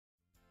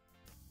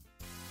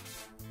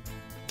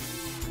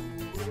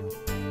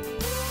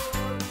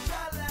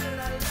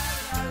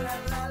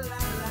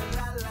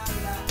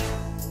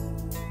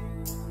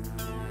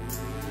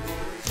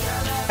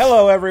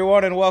Hello,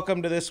 everyone, and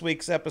welcome to this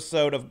week's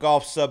episode of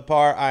Golf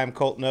Subpar. I am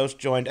Colt Knost,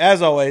 joined,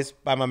 as always,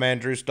 by my man,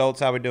 Drew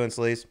Stoltz. How we doing,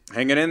 Sleaze?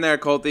 Hanging in there,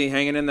 Colty.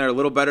 Hanging in there. A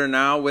little better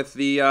now with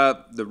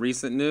the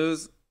recent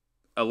news.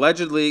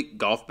 Allegedly,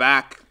 golf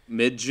back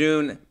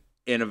mid-June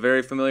in a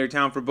very familiar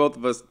town for both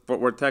of us,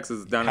 Fort Worth,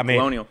 Texas, down in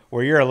Colonial.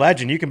 Where you're a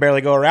legend. You can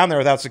barely go around there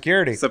without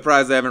security.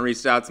 Surprised they haven't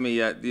reached out to me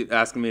yet,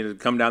 asking me to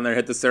come down there,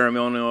 hit the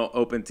ceremonial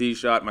open tee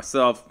shot.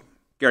 Myself,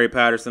 Gary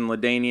Patterson,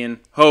 LaDainian,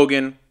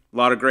 Hogan. A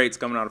lot of greats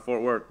coming out of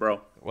Fort Worth,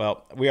 bro.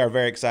 Well, we are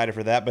very excited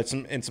for that. But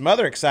some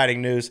other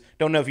exciting news.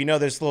 Don't know if you know,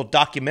 this little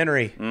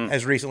documentary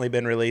has recently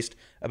been released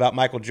about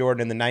Michael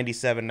Jordan and the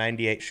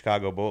 97-98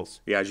 Chicago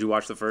Bulls. Yeah, did you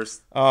watch the first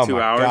 2 Oh, hours?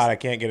 my God, I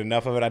can't get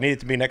enough of it. I need it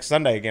to be next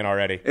Sunday again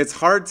already. It's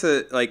hard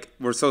to,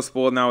 we're so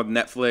spoiled now with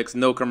Netflix,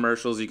 no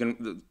commercials. You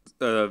can,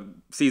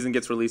 season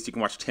gets released, you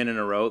can watch 10 in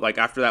a row. Like,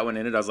 after that one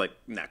ended, I was like,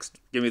 next.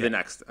 Give me the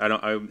next.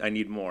 I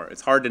need more.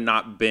 It's hard to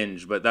not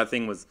binge, but that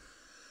thing was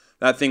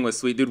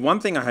sweet. Dude, one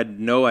thing I had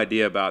no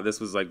idea about, this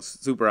was like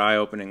super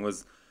eye-opening,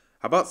 was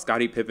how about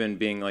Scottie Pippen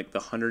being like the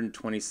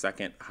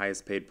 122nd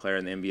highest paid player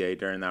in the NBA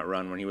during that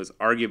run when he was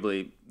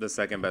arguably the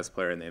second best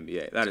player in the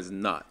NBA? That is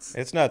nuts.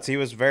 It's nuts. He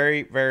was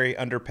very, very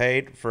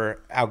underpaid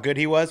for how good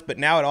he was, but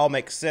now it all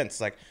makes sense.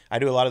 Like, I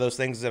do a lot of those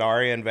things at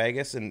Aria in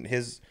Vegas, and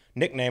his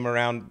nickname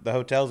around the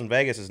hotels in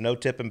Vegas is No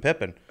Tippin'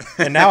 Pippin.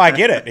 And now I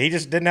get it. He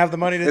just didn't have the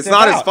money to It's tip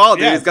not out. his fault,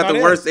 dude. Yeah, He's got the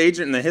worst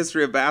agent in the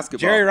history of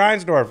basketball. Jerry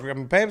Reinsdorf.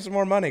 I'm paying him some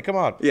more money. Come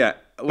on. Yeah.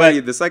 What are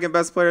you, the second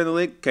best player in the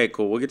league? Okay,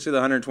 cool. We'll get you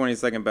the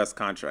 122nd best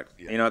contract.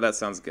 Yeah. You know, that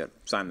sounds good.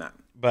 Sign that.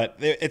 But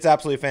it's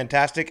absolutely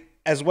fantastic,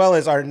 as well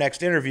as our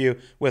next interview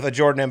with a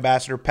Jordan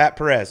ambassador, Pat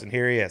Perez. And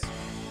here he is.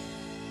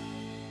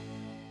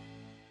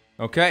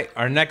 Okay,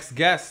 our next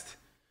guest,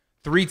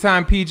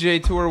 three-time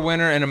PGA Tour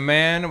winner and a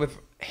man with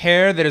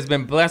hair that has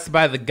been blessed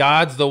by the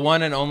gods, the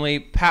one and only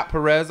Pat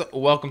Perez.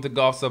 Welcome to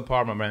Golf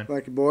Subpar, my man.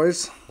 Thank you,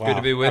 boys. Wow. Good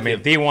to be with you. I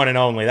mean, the one and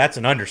only. That's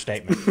an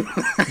understatement.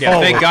 Yeah,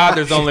 thank God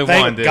there's only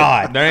one, dude.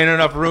 God. There ain't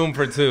enough room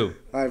for two.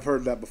 I've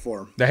heard that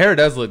before. The hair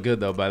does look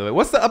good, though, by the way.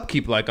 What's the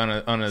upkeep like on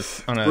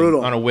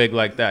a wig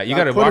like that? You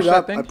got to wash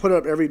that thing? I put it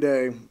up every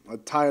day. I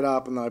tie it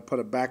up, and then I put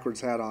a backwards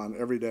hat on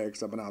every day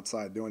because I've been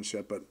outside doing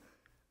shit. But,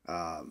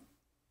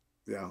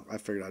 yeah, I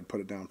figured I'd put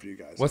it down for you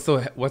guys.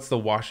 What's the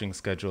washing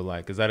schedule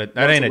like? Is that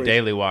ain't a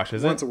daily wash,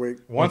 is it? Once a week.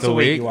 Once a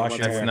week you wash your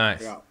That's hair.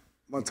 nice. Yeah,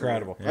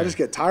 Incredible. I just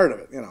get tired of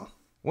it, you know.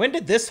 When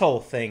did this whole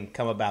thing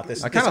come about?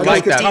 I kind of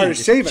like get that. tired of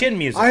shaving. Chin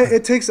music.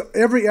 It takes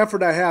every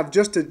effort I have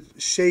just to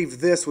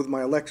shave this with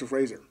my electric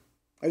razor.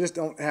 I just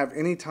don't have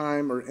any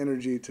time or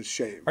energy to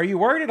shave. Are you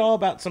worried at all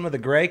about some of the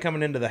gray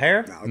coming into the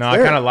hair? No, I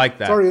kind of like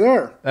that. It's already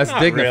there. That's Not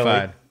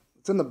dignified.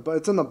 really.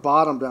 It's in the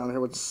bottom down here,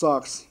 which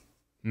sucks.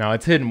 No,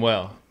 it's hidden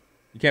well.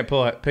 You can't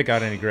pick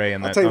out any gray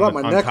in that. I'll tell you what,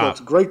 my neck top. looks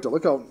great though.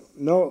 Look how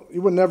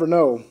you would never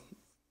know.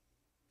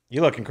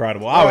 You look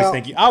incredible. I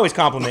always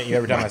compliment you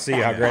every time I see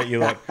you how great you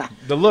look.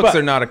 The looks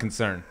are not a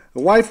concern.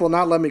 The wife will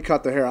not let me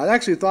cut the hair. I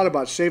actually thought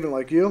about shaving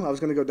like you. I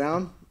was going to go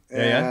down.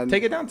 Yeah.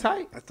 Take it down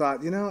tight. I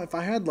thought, if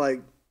I had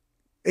like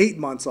 8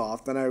 months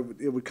off, then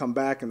it would come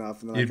back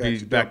enough. And then You'd I could be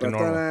actually back do it. to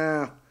But normal.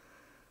 then,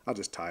 I'll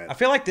just tie it. I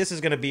feel like this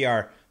is going to be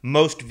our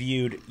most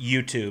viewed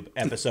YouTube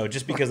episode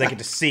just because they get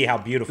to see how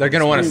beautiful They're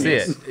gonna want to see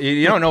is. it.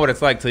 You don't know what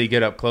it's like till you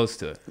get up close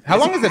to it. How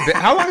long has it been?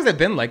 How long has it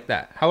been like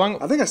that? How long?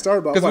 I think I started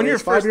about when you're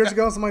 5 years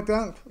ago, something like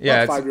that.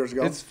 Yeah, about 5 years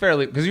ago. It's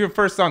fairly because you were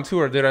first on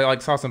tour. Dude, I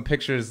saw some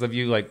pictures of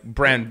you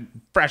brand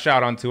fresh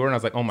out on tour, and I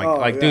was like, oh my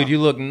god, dude, you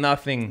look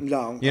nothing.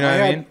 No, you know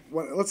what I mean?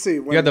 Let's see.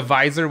 You had the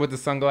visor with the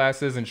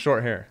sunglasses and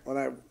short hair. When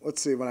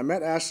I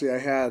met Ashley, I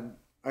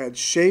had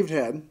shaved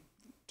head,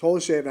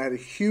 totally shaved, and I had a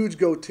huge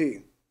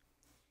goatee.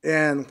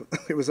 And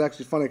it was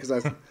actually funny because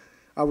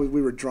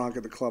we were drunk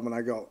at the club, and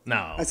I go,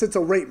 no. I said,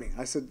 so rate me.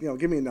 I said,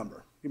 give me a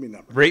number. Give me a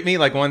number. Rate me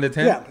like 1 to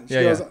 10. Yeah. She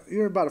goes,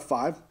 you're about a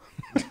 5.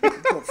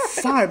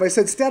 5. I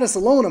said, status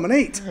alone, I'm an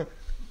 8.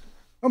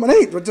 I'm an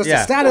 8, but just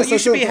a status. Well, you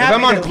should be happy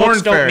I'm on that Corn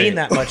looks don't Ferry. mean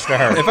that much to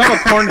her. If I'm a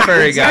Corn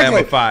Ferry guy, I'm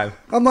a Exactly. 5.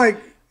 I'm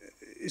like,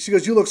 she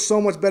goes, you look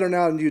so much better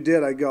now than you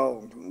did. I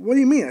go, what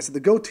do you mean? I said, the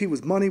goatee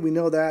was money. We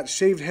know that.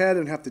 Shaved head,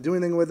 didn't have to do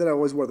anything with it. I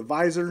always wore the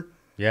visor.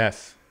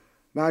 Yes.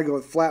 Now I go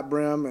with flat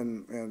brim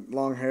and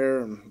long hair,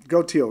 and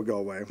goatee will go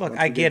away. Look,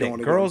 I get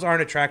it. Girls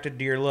aren't attracted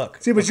to your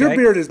look. See, but your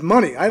beard is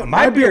money.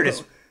 My beard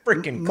is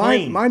freaking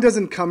clean. Mine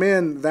doesn't come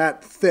in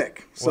that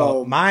thick.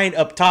 So mine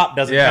up top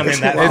doesn't come in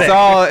that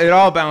thick. It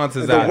all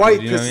balances the out. white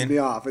dude, you know what I pisses mean? me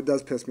off. It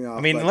does piss me off.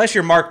 I mean, unless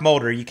you're Mark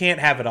Mulder, you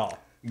can't have it all.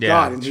 Yeah,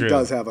 God, and true. he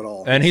does have it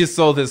all. And he's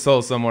sold his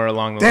soul somewhere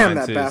along the Damn, line,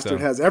 that too. bastard So.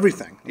 has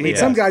everything. I mean, He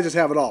some does. guys just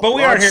have it all. But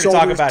we are Broad here to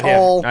talk shoulders, about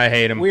tall, him. I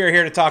hate him. We are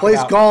here to talk plays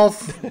about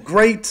golf,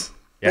 great.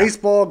 Yeah.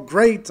 Baseball,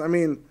 great. I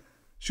mean,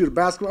 shoot a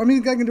basketball. I mean,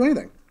 the guy can do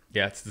anything.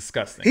 Yeah, it's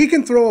disgusting. He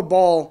can throw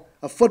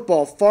a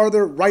football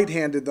farther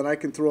right-handed than I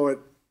can throw it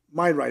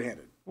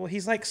right-handed. Well,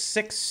 he's like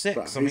 6'6".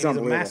 Bro, I mean, he's a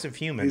unbelievable. massive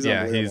human. He's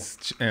yeah,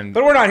 unbelievable.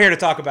 But we're not here to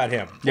talk about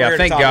him. We're Yeah, here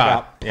thank to talk God.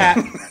 about Pat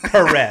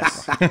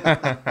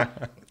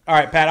Perez. All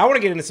right, Pat, I want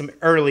to get into some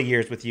early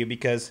years with you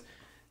because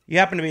you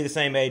happen to be the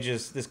same age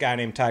as this guy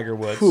named Tiger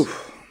Woods.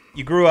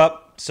 You grew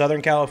up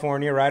Southern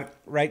California,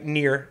 right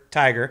near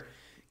Tiger.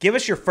 Give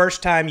us your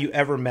first time you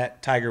ever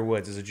met Tiger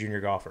Woods as a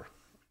junior golfer.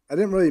 I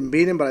didn't really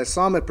meet him, but I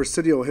saw him at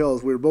Presidio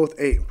Hills. We were both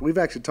 8. We've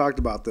actually talked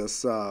about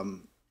this.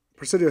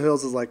 Presidio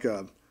Hills is like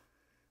a,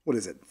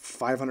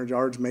 500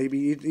 yards maybe?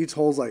 Each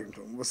hole's like,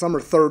 some are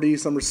 30,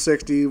 some are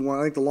 60.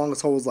 I think the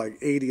longest hole was like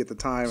 80 at the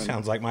time.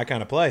 Sounds like my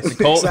kind of place.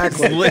 Colt,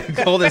 Exactly.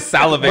 Colt is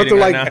salivating But they're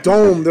right like now.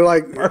 dome. They're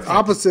like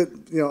opposite,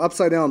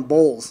 upside down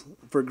bowls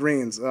for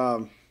greens.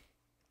 And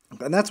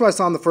that's why I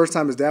saw him the first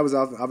time. His dad was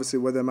obviously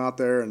with him out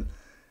there, and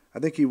I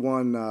think he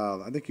won.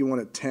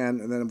 At 10,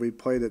 and then we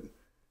played at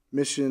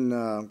Mission.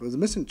 Was it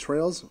Mission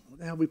Trails? What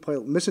the hell we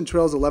played? Mission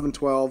Trails 11,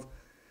 12.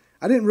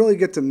 I didn't really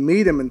get to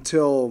meet him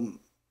until.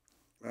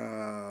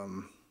 I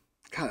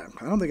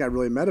don't think I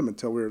really met him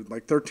until we were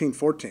like 13,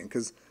 14,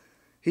 because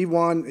he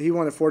won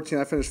at 14.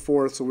 I finished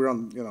 4th, so we were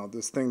on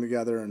this thing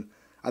together, and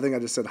I think I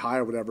just said hi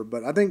or whatever.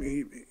 But I think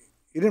he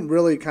didn't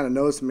really kind of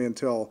notice me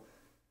until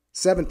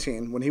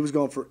 17 when he was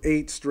going for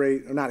 8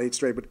 straight, or not 8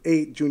 straight, but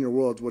 8 junior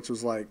worlds, which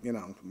was like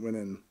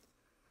winning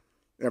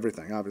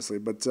everything, obviously.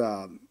 But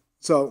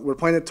so we're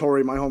playing at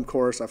Torrey, my home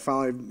course. I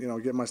finally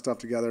get my stuff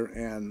together,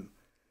 and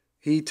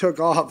he took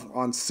off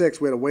on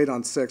 6. We had to wait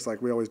on 6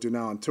 like we always do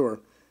now on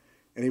tour.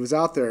 And he was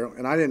out there,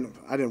 and I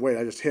didn't wait.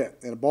 I just hit,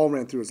 and a ball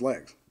ran through his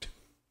legs.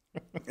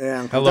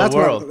 And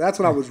that's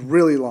when I was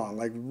really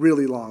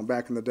long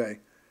back in the day.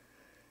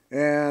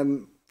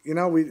 And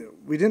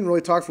we didn't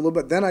really talk for a little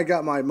bit. Then I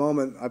got my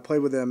moment. I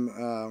played with him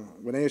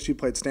when ASU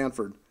played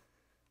Stanford.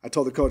 I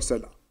told the coach,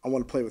 said, I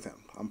want to play with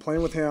him. I'm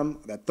playing with him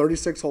that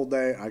 36-hole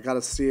day. I got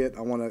to see it.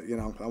 I want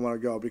to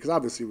go, because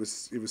obviously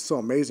he was so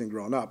amazing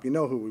growing up. You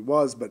know who he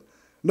was, but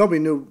nobody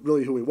knew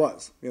really who he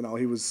was. He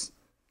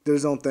did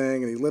his own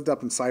thing, and he lived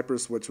up in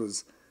Cyprus, which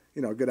was,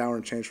 a good hour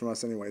and change from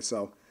us anyway.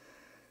 So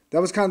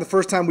that was kind of the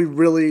first time we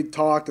really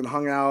talked and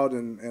hung out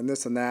and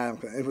this and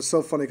that. It was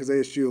so funny because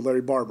ASU,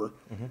 Larry Barber,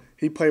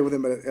 he played with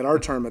him at our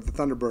tournament, the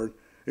Thunderbird.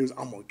 He was,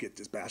 I'm going to get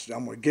this bastard.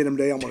 I'm going to get him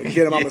today. I'm going to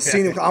get him. I'm going to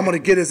see him. I'm going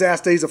to get his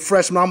ass today. He's a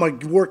freshman. I'm going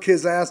to work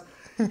his ass.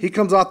 He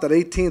comes out that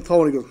 18th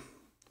hole, and he goes,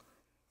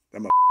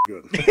 that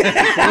good.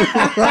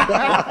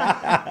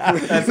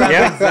 That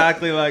sounds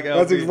exactly like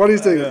LP. That's what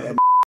he's saying.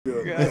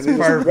 Good. And he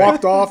just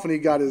walked off, and he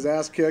got his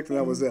ass kicked, and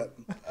that was it.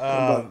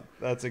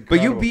 That's incredible.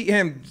 But you beat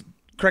him.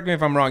 Correct me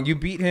if I'm wrong. You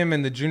beat him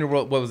in the junior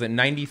world. What was it?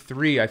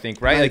 93, I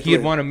think. Right? 93. Like he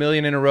had won $1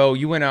 million in a row.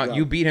 You went out. Yeah.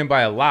 You beat him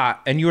by a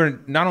lot, and you were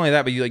not only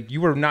that, but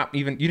you were not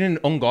even. You didn't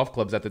own golf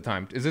clubs at the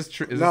time. Is this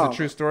true? Is this a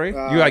true story?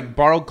 You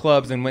borrowed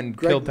clubs and went and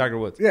killed Tiger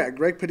Woods. Yeah,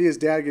 Greg Padilla's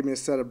dad gave me a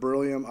set of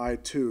Beryllium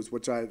I2s,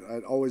 which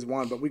I'd always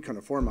wanted, but we couldn't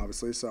afford them,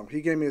 obviously. So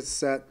he gave me a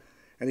set,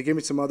 and he gave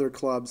me some other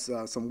clubs,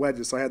 some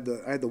wedges. So I had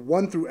the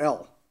 1 through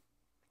L,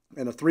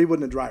 and a 3-wood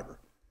and a driver.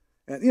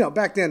 And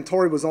back then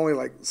Torrey was only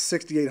like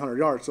 6,800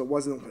 yards, so it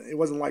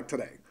wasn't like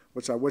today,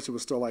 which I wish it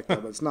was still like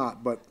that, but it's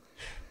not. But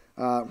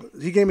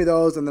he gave me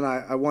those, and then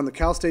I won the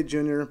Cal State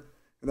Junior,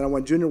 and then I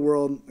won Junior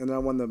World, and then I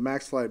won the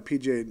Max Fly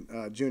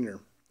PGA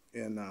Junior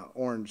in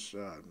Orange,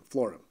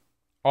 Florida.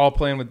 All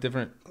playing with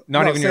different,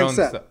 not even your own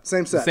set.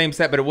 Same set. Same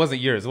set, but it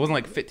wasn't yours. It wasn't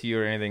like fit to you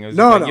or anything. It was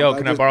No, just like, yo,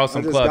 can I borrow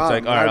some clubs?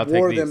 Like, all right, I'll take these. I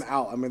wore them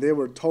out. I mean, they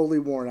were totally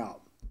worn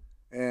out.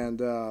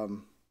 And,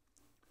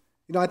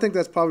 I think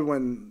that's probably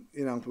when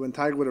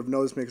Tiger would have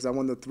noticed me, because I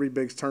won the 3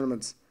 big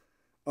tournaments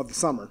of the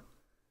summer.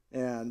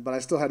 But I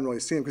still hadn't really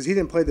seen him because he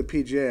didn't play the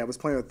PGA. I was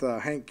playing with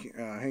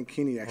Hank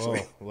Keeney,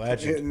 actually. Oh,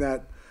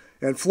 legend.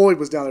 And Floyd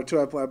was down there too.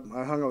 I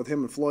hung out with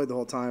him and Floyd the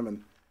whole time.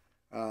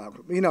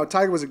 And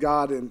Tiger was a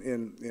god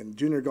in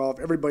junior golf.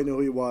 Everybody knew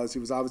who he was. He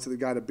was obviously the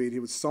guy to beat. He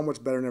was so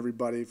much better than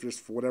everybody.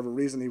 Just for whatever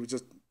reason, he was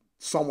just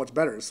so much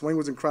better. His swing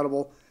was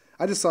incredible.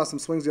 I just saw some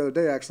swings the other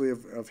day actually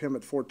of him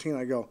at 14.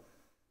 I go,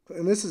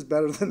 and this is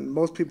better than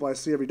most people I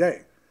see every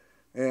day.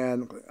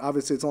 And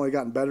obviously, it's only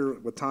gotten better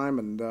with time.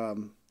 And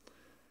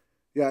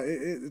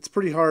it's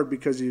pretty hard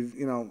because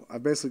I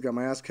basically got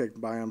my ass kicked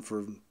by him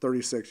for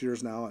 36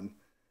 years now, and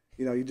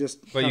you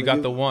just. But you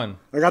got the one.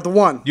 I got the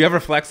one. Do you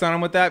ever flex on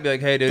him with that? Be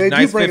like, hey, dude,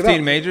 nice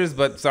 15 majors,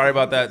 but sorry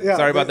about that. Yeah,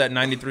 sorry about that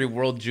 93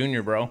 World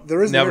Junior, bro.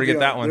 There is never get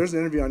that one. There's an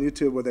interview on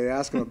YouTube where they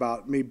ask him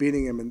about me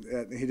beating him,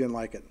 and he didn't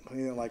like it. He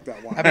didn't like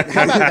that one. I mean,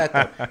 how about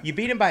that though? You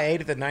beat him by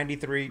 8 at the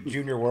 93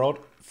 Junior World.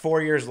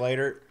 4 years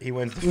later, he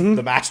wins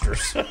the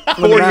Masters. 4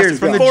 years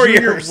from the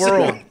Junior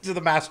World to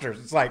the Masters.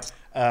 It's like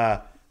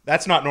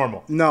that's not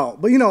normal. No,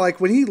 but like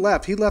when he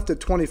left at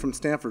 20 from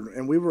Stanford,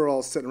 and we were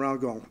all sitting around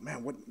going,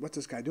 "Man, what's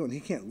this guy doing?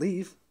 He can't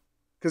leave."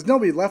 Because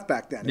nobody left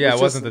back then. It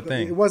wasn't the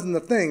thing. It wasn't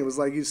the thing. It was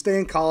like you stay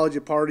in college,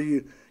 you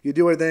party, you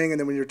do everything, and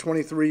then when you're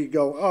 23, you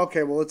go, oh,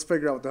 okay, well, let's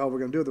figure out what the hell we're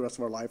going to do the rest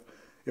of our life.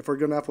 If we're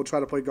good enough, we'll try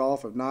to play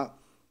golf. If not,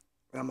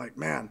 and I'm like,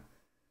 man,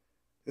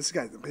 this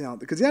guy,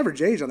 because the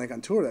average age, I think,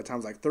 on tour at that time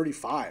was like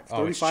 35,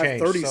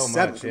 37. So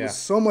much, It was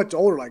so much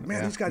older. Like,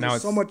 man, these guys now are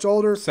so much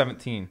older.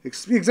 17.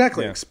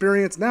 Exactly. Yeah.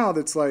 Experience now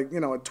that's like,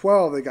 at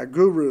 12, they got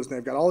gurus, and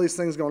they've got all these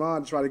things going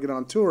on to try to get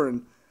on tour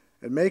and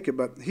make it.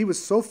 But he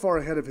was so far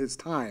ahead of his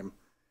time.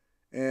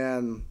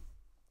 And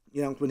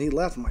when he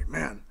left, I'm like,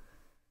 man,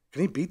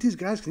 can he beat these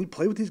guys? Can he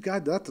play with these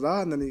guys?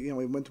 And then he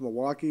went to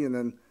Milwaukee, and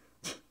then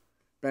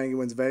bang, he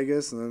wins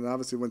Vegas, and then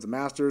obviously wins the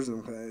Masters,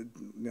 and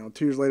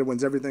 2 years later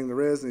wins everything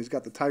there is, and he's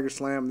got the Tiger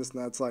Slam, and this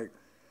and that. It's like,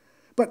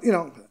 but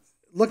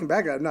looking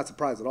back at it, I'm not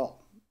surprised at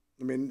all.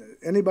 I mean,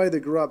 anybody that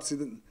grew up,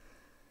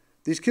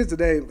 these kids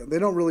today, they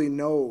don't really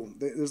know.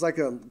 There's like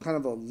a kind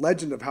of a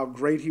legend of how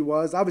great he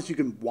was. Obviously,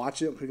 you can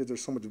watch it because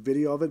there's so much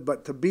video of it,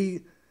 but to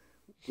be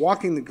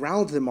walking the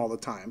ground with him all the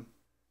time,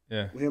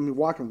 him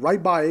walking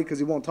right by you because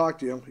he won't talk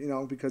to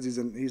you, because he's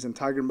in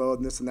Tiger mode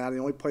and this and that. He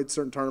only played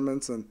certain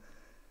tournaments, and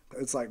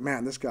it's like,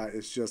 man, this guy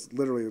is just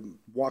literally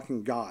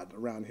walking God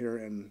around here.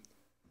 And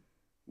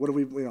what do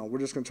we, we're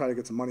just going to try to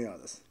get some money out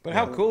of this. But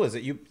how cool is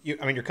it?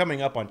 I mean, you're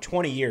coming up on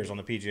 20 years on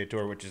the PGA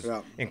Tour, which is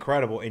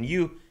incredible, and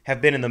you have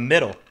been in the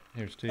middle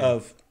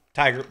of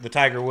the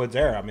Tiger Woods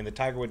era. I mean, the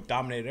Tiger Woods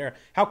dominated era.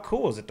 How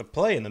cool is it to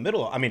play in the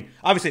middle? I mean,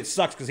 obviously it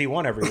sucks because he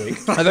won every week.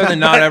 Other than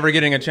not ever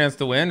getting a chance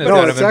to win,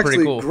 it's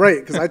actually cool.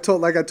 Great because I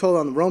told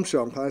on the Rome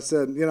show, I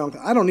said,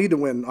 I don't need to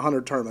win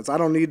 100 tournaments. I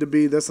don't need to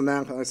be this and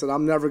that. I said,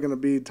 I'm never going to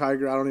be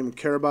Tiger. I don't even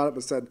care about it.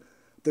 But said,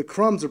 the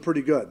crumbs are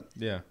pretty good.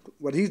 Yeah.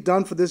 What he's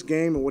done for this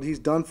game and what he's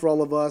done for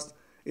all of us,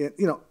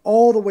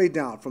 all the way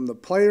down from the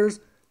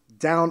players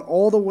down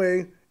all the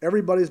way.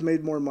 Everybody's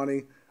made more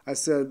money. I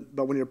said,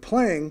 but when you're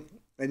playing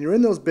and you're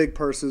in those big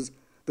purses,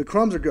 the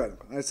crumbs are good.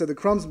 I said the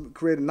crumbs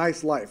create a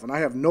nice life, and I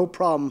have no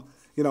problem.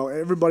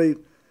 Everybody,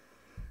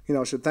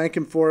 should thank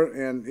him for it,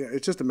 and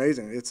it's just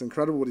amazing. It's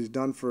incredible what he's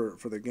done for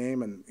the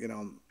game, and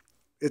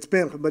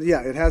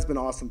it has been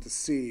awesome to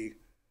see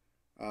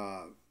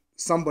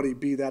somebody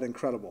be that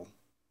incredible,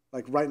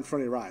 like right in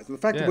front of your eyes. And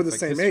the fact that we're the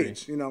same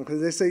age,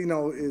 because they say,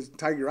 is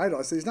Tiger your idol?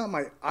 I said he's not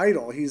my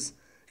idol. He's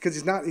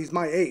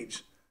my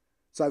age.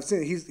 So I've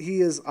seen he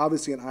is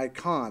obviously an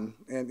icon,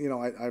 and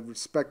I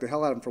respect the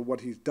hell out of him for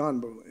what he's done.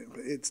 But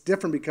it's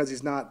different because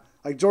he's not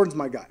like Jordan's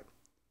my guy.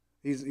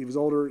 He was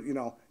older,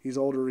 he's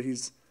older.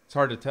 It's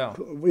hard to tell.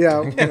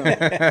 Yeah,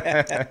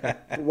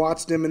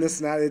 watched him and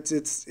this and that.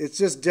 It's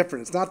just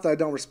different. It's not that I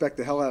don't respect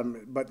the hell out of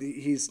him, but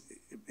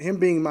him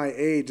being my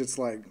age. It's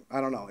like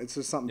I don't know. It's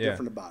just something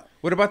different about it.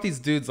 What about these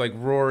dudes like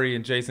Rory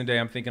and Jason Day?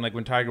 I'm thinking like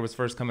when Tiger was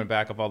first coming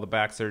back of all the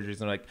back surgeries,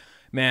 and like,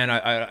 man,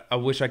 I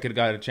wish I could have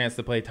got a chance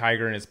to play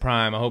Tiger in his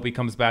prime. I hope he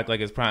comes back like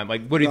his prime.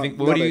 Like, what do you think?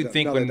 What do you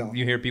think when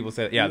you hear people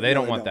say, "Yeah, they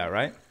don't want that,"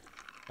 right?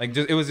 Like,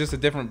 it was just a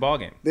different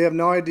ballgame. They have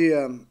no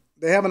idea.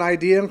 They have an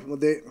idea.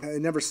 They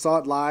never saw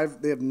it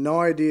live. They have no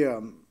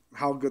idea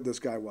how good this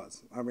guy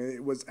was. I mean,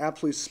 it was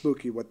absolutely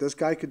spooky what this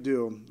guy could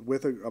do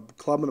with a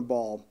club and a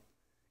ball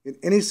in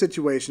any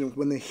situation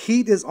when the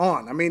heat is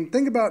on. I mean,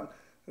 think about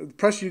the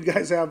pressure you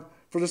guys have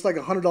for just like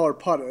 $100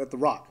 putt at the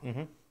Rock.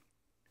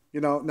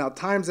 Mm-hmm. Now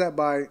times that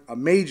by a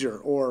major,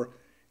 or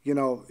you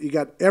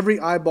got every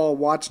eyeball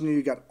watching you.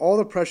 You got all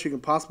the pressure you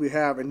can possibly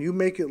have, and you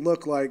make it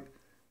look like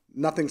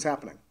nothing's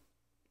happening.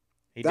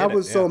 That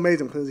was so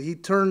amazing because he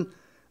turned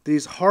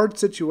these hard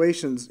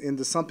situations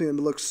into something that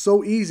looks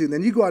so easy. And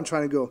then you go out and try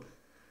and go,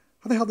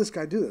 how the hell did this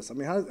guy do this? I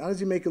mean, how does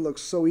he make it look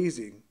so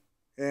easy?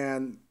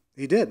 And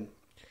he did.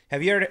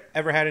 Have you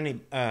ever had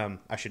any,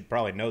 I should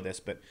probably know this,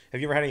 but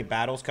have you ever had any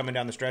battles coming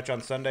down the stretch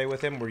on Sunday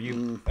with him? Were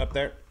you up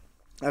there?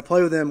 I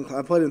played with him.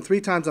 I played him 3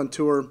 times on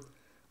tour,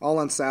 all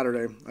on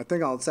Saturday. I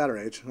think on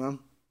Saturday, huh?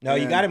 No,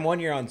 you got him one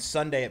year on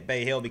Sunday at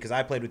Bay Hill because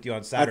I played with you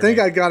on Saturday. I think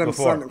I got him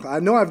Sunday. I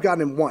know I've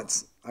gotten him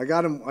once. I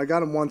got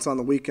him once on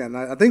the weekend.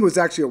 I think it was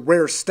actually a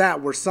rare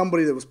stat where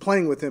somebody that was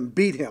playing with him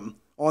beat him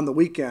on the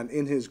weekend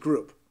in his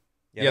group.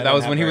 Yeah, that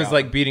was when he was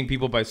like beating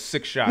people by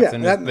 6 shots. Yeah,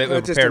 and that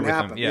just didn't with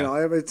happen. Him.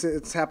 Yeah.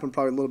 It's happened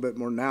probably a little bit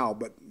more now,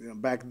 but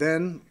back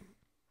then,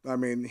 I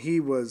mean, he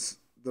was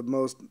the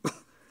most.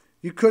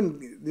 You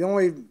couldn't. The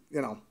only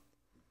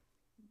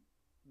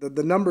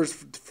The numbers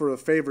for a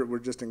favorite were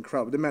just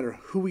incredible. It didn't matter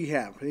who he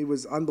had. He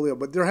was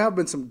unbelievable. But there have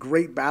been some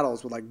great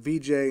battles with like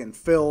VJ and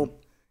Phil,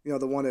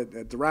 the one at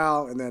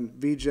Doral, and then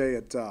VJ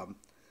at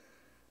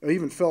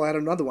even Phil had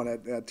another one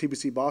at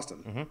TBC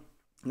Boston.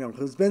 Mm-hmm.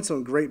 There's been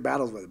some great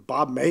battles with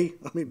Bob May.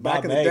 I mean,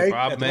 back in the day,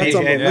 that's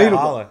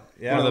unbelievable.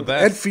 Yeah. One of the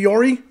best. Ed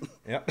Fiore.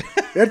 Yep.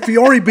 Ed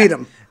Fiore beat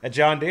him. At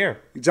John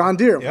Deere.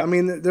 Yep. I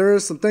mean, there are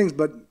some things,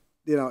 but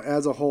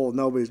as a whole,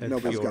 nobody's got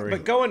it.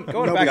 But going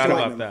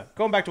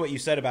back to what you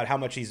said about how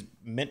much he's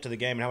meant to the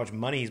game and how much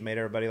money he's made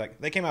everybody.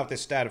 Like they came out with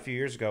this stat a few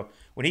years ago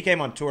when he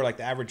came on tour. Like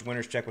the average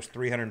winner's check was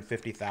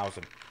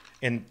 $350,000,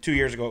 and 2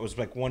 years ago it was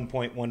like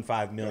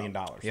 $1.15 million.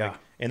 Yeah. Like,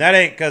 and that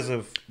ain't because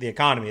of the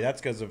economy. That's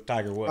because of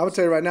Tiger Woods. I would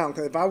tell you right now,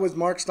 if I was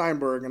Mark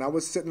Steinberg and I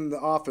was sitting in the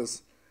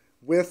office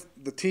with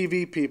the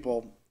TV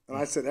people, and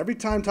I said every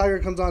time Tiger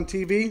comes on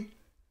TV,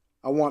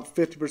 I want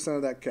 50%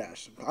 of that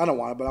cash. I don't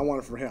want it, but I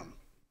want it for him.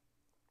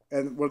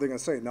 And what are they going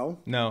to say? No?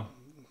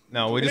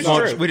 No, we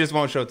just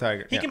won't show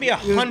Tiger. He can be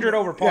 100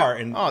 over par,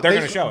 and they're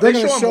going to show it. They're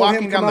going to show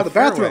him come out of the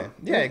bathroom.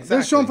 Yeah, exactly.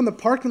 They're showing from the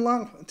parking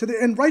lot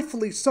and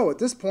rightfully so. At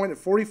this point, at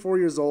 44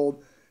 years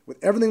old,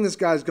 with everything this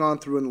guy's gone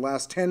through in the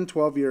last 10,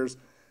 12 years,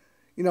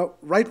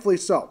 rightfully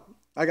so.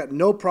 I got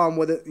no problem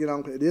with it.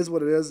 It is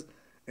what it is.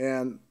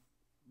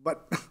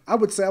 But I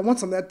would say I want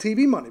some of that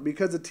TV money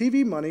because the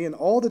TV money and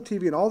all the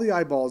TV and all the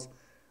eyeballs,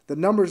 the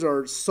numbers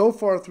are so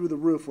far through the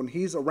roof when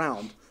he's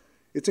around.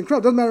 It's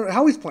incredible. Doesn't matter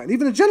how he's playing.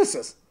 Even in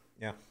Genesis.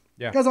 Yeah.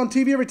 Yeah. Guys on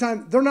TV every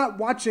time, they're not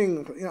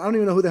watching. I don't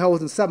even know who the hell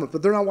was in 7th,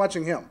 but they're not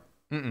watching him.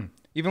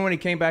 Even when he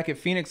came back at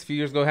Phoenix a few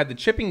years ago, had the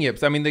chipping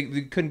yips. I mean, they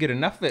couldn't get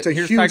enough of it. It's a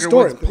Here's huge Tiger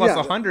story. Woods plus Yeah.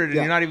 100, and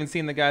Yeah. you're not even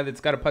seeing the guy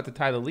that's got a putt to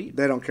tie the lead.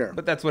 They don't care.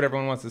 But that's what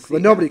everyone wants to see.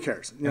 But nobody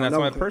cares. And that's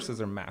why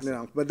purses are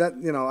massive. But that,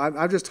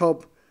 I just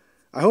hope.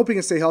 I hope he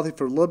can stay healthy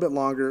for a little bit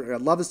longer.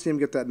 I'd love to see him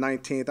get that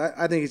 19th.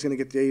 I think he's going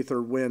to get the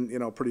 83rd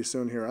win, pretty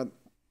soon here. I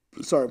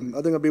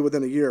think it'll be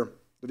within a year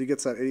that he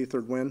gets that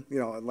 83rd win,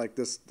 like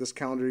this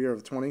calendar year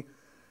of 20.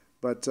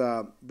 But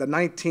the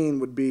 19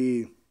 would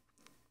be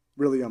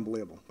really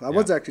unbelievable. I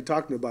was actually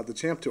talking to him about the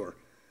Champ Tour.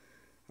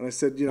 And I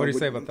said, what do you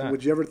say about that?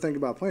 Would you ever think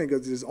about playing?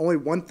 Because there's only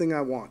one thing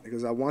I want.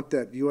 Because I want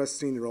that U.S.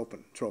 Senior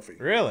Open trophy.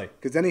 Really?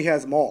 Because then he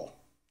has them all.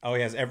 Oh,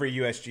 he has every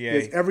USGA. He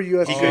has every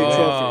USGA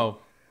trophy.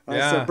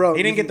 Yeah. I said, bro,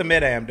 He didn't get the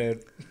mid-am,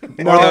 dude.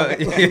 He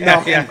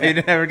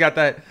never got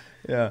that.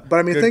 Yeah. But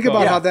I mean, Good think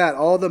call. about how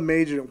all the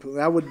major,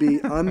 that would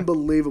be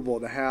unbelievable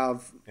to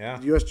have Yeah.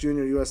 U.S.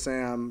 Junior, U.S.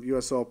 Am,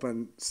 U.S.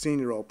 Open,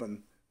 Senior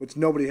Open, which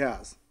nobody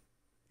has.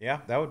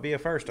 Yeah, that would be a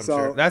first, I'm So-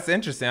 sure. That's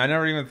interesting. I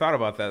never even thought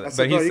about that. I But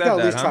said, he bro, you said got to at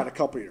that, least try huh? it a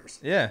couple years.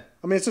 Yeah.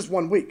 I mean, it's just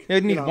 1 week.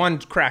 He'd need one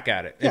crack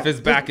at it. If Yeah, his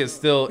back is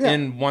still yeah.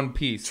 in one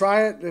piece.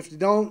 Try it. If you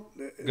don't,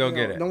 Go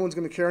get it. No one's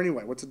going to care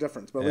anyway. What's the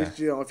difference? But Yeah. at least,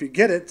 if you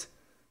get it,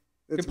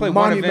 it's Could play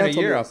one event a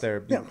monumental year news. out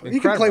there. Yeah, Incredible. he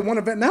can play one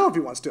event now if he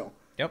wants to.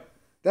 Yep.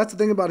 That's the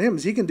thing about him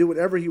is he can do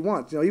whatever he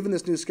wants. Even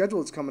this new schedule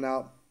that's coming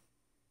out,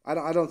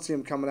 I don't see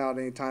him coming out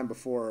any time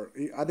before.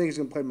 I think he's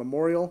going to play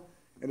Memorial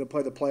and he'll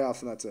play the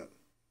playoffs, and that's it.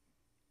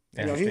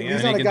 Interesting. He's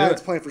And not he a can guy do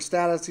that's it. playing for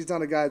status. He's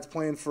not a guy that's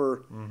playing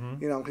for,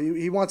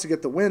 he wants to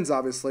get the wins,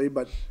 obviously,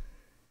 but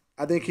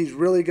I think he's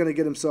really going to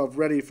get himself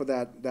ready for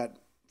that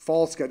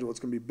fall schedule. It's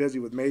going to be busy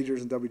with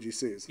majors and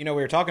WGCs. We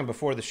were talking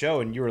before the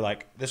show, and you were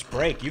like, this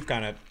break, you've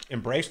kind of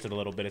embraced it a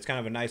little bit. It's kind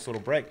of a nice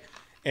little break.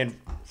 And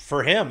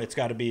for him, it's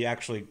got to be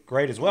actually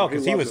great as well,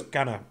 because he loves was it.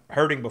 kind of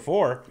hurting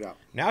before. Yeah.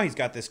 Now he's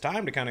got this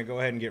time to kind of go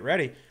ahead and get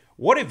ready.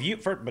 What have you,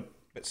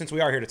 but since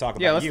we are here to talk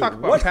about let's you, talk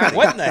about what, Patty.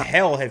 what in the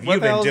hell have What you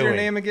the been hell's doing your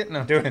name again?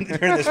 No. during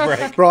this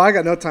break? Bro, I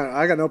got no time.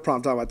 I got no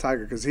problem talking about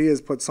Tiger because he has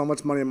put so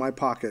much money in my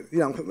pocket.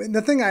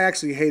 The thing I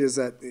actually hate is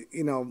that,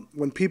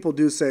 when people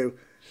do say,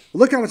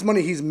 look how much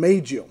money he's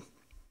made you.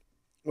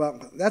 Well,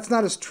 that's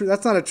not true.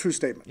 That's not a true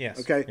statement. Yes.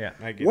 Okay. Yeah,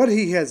 I get what it.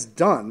 he has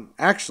done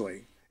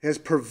actually has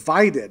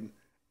provided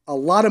a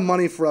lot of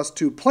money for us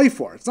to play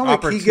for. It's not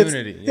like he gets.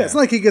 Opportunity, Yeah. It's not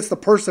like he gets the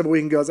purse every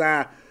week and goes,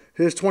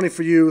 here's 20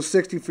 for you,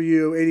 60 for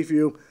you, 80 for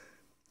you.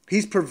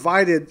 He's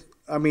provided,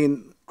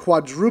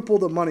 quadruple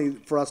the money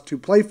for us to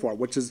play for,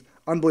 which is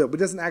unbelievable. It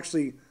doesn't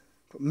actually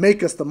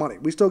make us the money.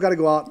 We still got to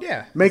go out,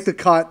 Yeah. make the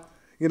cut,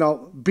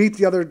 beat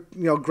the other,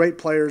 great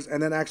players,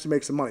 and then actually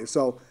make some money.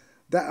 So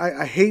that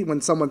I hate when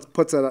someone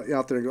puts that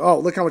out there and go, oh,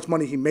 look how much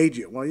money he made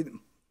you. Well,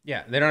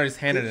 Yeah, they're not just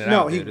handing it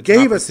no, out. he Dude. It's an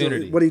gave us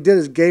opportunity. what he did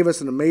is gave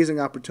us an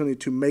amazing opportunity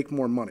to make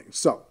more money.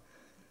 So,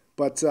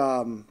 but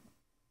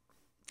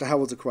the hell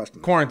was the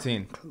question?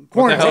 Quarantine. Quarantine.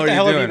 What the hell What the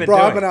hell are have you you doing? been Bro,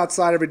 I've doing? been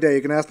outside every day.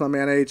 You can ask my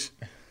man H.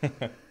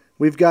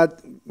 We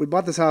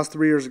bought this house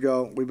 3 years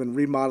ago. We've been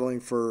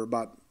remodeling for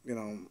about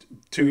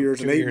 2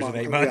 years and 8 months.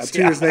 8 months.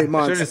 Yeah, 2 years and 8 Should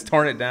months. have just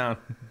torn it down.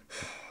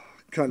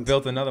 Couldn't.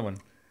 Built another one.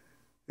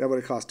 That would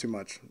have cost too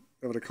much.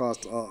 It would have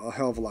cost a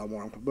hell of a lot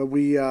more. But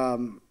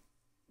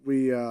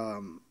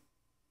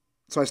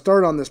so I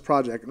started on this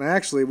project,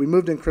 and we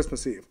moved in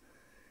Christmas Eve,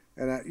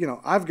 and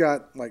I've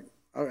got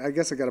I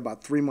guess I got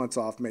about 3 months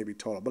off maybe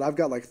total, but I've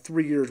got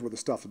 3 years worth of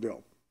stuff to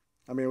do.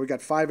 We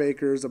got 5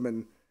 acres. I've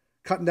been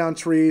cutting down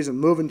trees and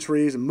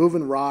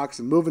moving rocks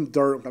and moving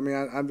dirt.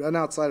 I'm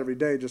outside every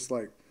day just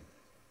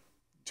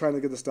trying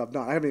to get this stuff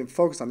done. I haven't even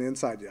focused on the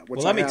inside yet. Which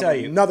Well, let me tell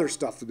you, another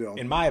stuff to do.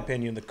 In my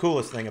opinion, the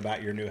coolest thing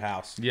about your new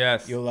house,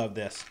 Yes. you'll love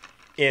this,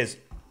 is,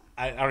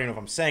 I don't even know if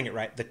I'm saying it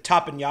right, the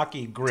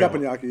teppanyaki grill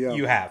Teppanyaki, yeah.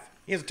 you have.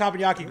 He has a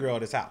teppanyaki grill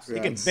at his house. He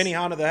can it's-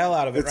 Benihana the hell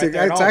out of it It's, right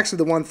there at it's home. actually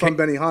the one from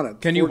Benihana.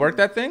 Can you work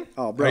that thing?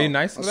 Oh, bro. Are you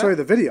nice I'll with show you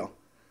that? the video.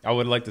 I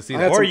would like to see I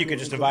that. had Or some- you could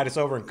just invite us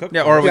over and cook.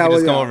 Yeah, for or us. we could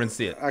just come yeah. over and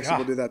see it. Actually,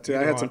 we'll do that too. I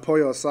either had some one.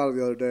 pollo asado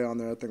the other day on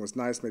there. That thing was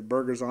nice. Made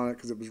burgers on it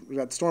because it was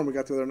that storm we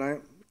got the other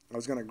night. I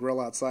was gonna grill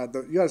outside.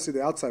 You got to see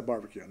the outside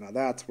barbecue. Now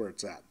that's where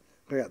it's at.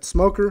 We got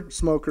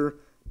smoker,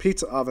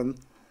 pizza oven,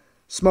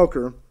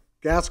 smoker,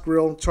 gas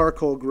grill,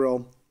 charcoal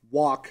grill,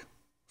 wok,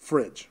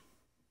 fridge.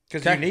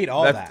 Because you need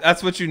all that.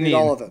 That's what you need.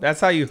 all of it. That's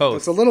how you host.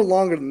 It's a little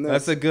longer than this.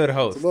 That's a good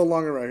host. It's a little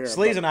longer right here.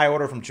 Sleaze and I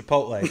order from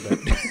Chipotle,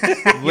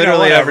 but Literally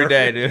whatever. every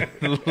day,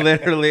 dude.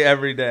 Literally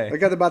every day. I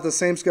got about the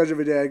same schedule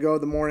every day. I go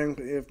in the morning.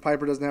 If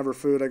Piper doesn't have her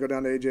food, I go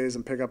down to AJ's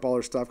and pick up all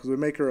her stuff because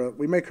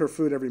we make her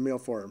food every meal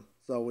for her.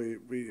 So we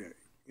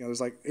there's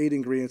 8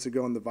 ingredients that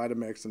go in the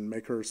Vitamix and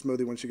make her a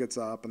smoothie when she gets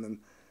up, and then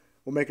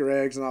we'll make her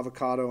eggs and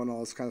avocado and all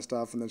this kind of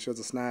stuff, and then she has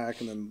a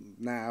snack and then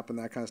nap and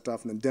that kind of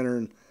stuff, and then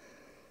dinner.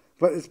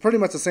 But it's pretty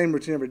much the same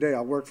routine every day.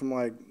 I'll work from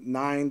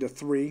 9 to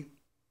 3,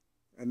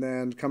 and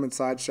then come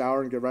inside,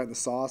 shower, and get right in the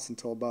sauce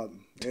until about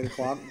 8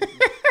 o'clock.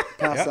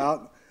 Pass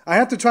out. I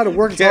have to try to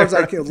work as hard as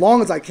I can, as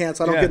long as I can,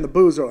 so I don't get in the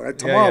booze early.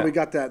 Tomorrow yeah. we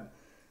got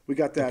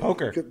that.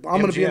 poker.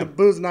 I'm going to be in the MGM.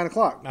 booze at 9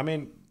 o'clock. I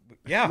mean,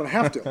 Yeah. I'm gonna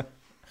have to.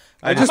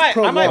 I might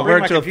I bring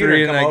work my till computer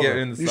 3 and and come I get over.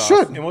 in the You sauce.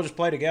 should. And we'll just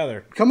play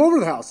together. Come over to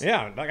the house.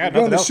 Yeah, I got Go in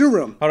nothing the else. shoe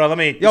room. Hold on, let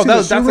me. Yo, seen the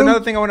that's shoe room?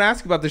 another thing I want to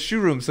ask about the shoe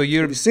room. So Have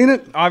you seen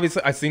it?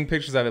 obviously I've seen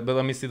pictures of it, but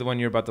let me see the one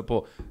you're about to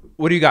pull.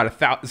 What do you got?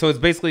 So it's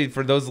basically,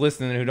 for those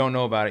listening who don't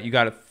know about it, you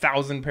got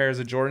 1,000 pairs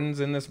of Jordans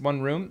in this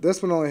one room.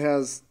 This one only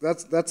has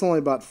that's only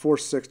about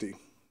 460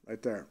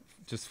 right there.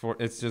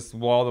 It's just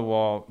wall to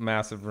wall,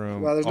 massive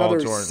room. Well, there's all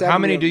another Jordans. 70 How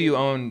many of do them. you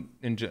own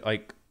in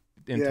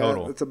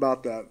total? It's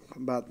about that,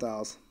 about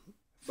 1,000.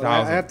 But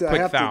 1,000.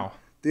 Quick to. foul.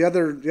 The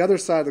other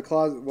side of the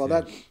closet. Well,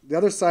 the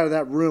other side of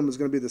that room is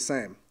going to be the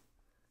same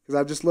because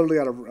I've just literally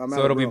got a.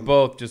 So it'll be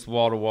both just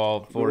wall to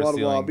wall, floor to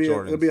ceiling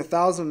Jordans. It'll be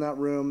 1,000 in that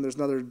room. There's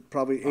another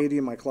probably 80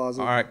 in my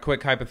closet. All right,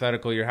 quick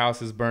hypothetical. Your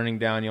house is burning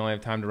down. You only have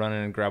time to run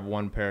in and grab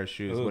one pair of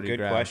shoes. Ooh, What do you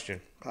good grab?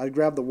 question. I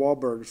grabbed the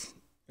Wahlbergs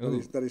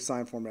that he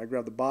signed for me. I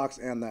grabbed the box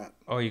and that.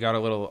 Oh, you got a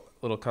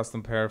little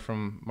custom pair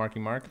from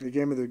Marky Mark? He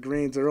gave me the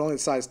greens. They're only a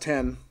size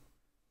 10.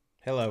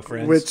 Hello,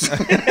 friends. Which I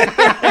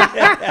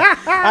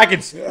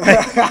can.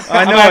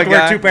 I know I a wear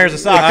guy. 2 pairs of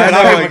socks. I I'll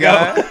know give a him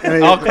guy.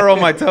 go. I'll curl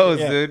my toes,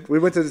 dude. we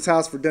went to his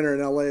house for dinner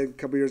in L.A. a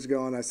couple years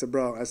ago, and I said,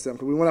 bro,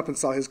 we went up and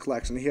saw his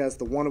collection. He has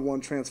the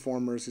one-to-one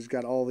Transformers. He's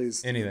got all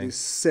these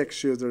sick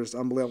shoes. They're just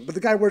unbelievable. But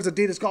the guy wears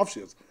Adidas golf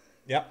shoes.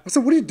 Yep. I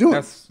said, what are you doing?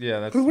 That's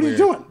what are weird. you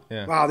doing?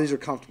 Yeah. Wow, these are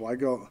comfortable. I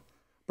go,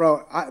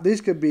 bro,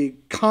 these could be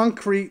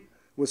concrete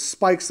with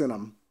spikes in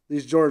them.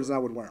 These Jordans, and I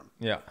would wear them.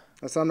 Yeah.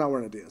 I said, I'm not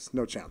wearing Adidas.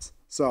 No chance.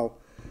 So,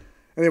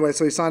 anyway,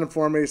 so he signed them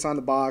for me. He signed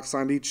the box,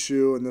 signed each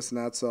shoe, and this and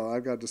that. So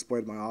I've got it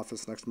displayed in my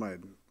office next to my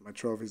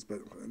trophies. But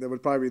there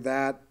would probably be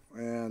that,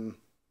 and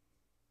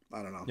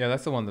I don't know. Yeah,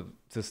 that's the one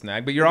to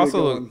snag. But you're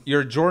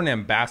a Jordan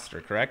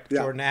ambassador, correct?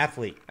 Yeah. Jordan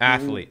athlete.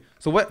 Athlete.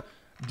 So what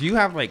do you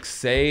have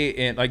say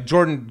in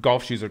Jordan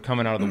golf shoes are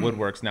coming out of the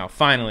woodworks now?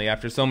 Finally,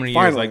 after so many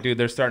years, Finally. Dude,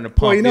 they're starting to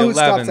pump Well, you know the who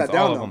stomps 11s, that all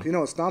down, of though? them. You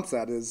know what stomps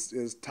that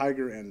is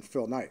Tiger and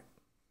Phil Knight.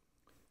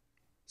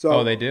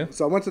 So, they do?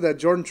 So I went to that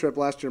Jordan trip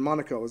last year in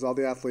Monaco. It was all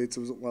the athletes.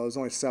 It was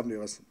only 70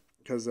 of us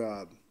because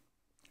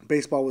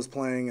baseball was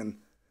playing and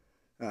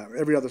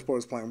every other sport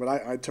was playing. But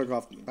I took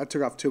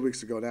off 2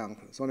 weeks to go down.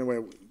 So anyway,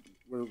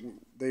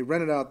 they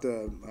rented out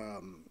the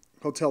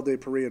Hotel de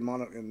Paris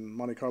in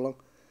Monte Carlo.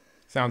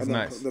 Sounds And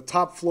nice. The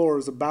top floor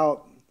is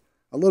about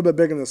a little bit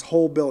bigger than this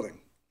whole building.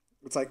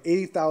 It's like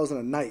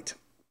 $80,000 a night.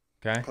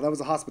 Okay. That was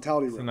a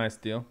hospitality It's a room. nice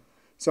deal.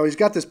 So he's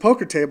got this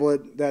poker table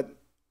that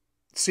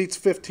seats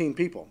 15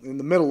 people. In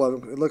the middle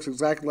of it, it looks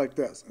exactly like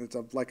this. It's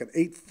like an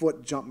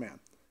 8-foot jump man.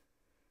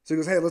 So he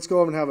goes, hey, let's go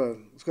over and have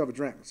a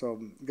drink. So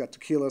we got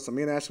tequila. So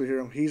me and Ashley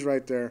here. He's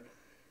right there.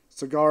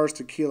 Cigars,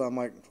 tequila. I'm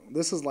like,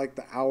 this is like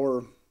the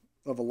hour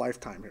of a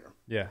lifetime here.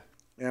 Yeah.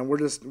 And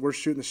we're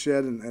shooting the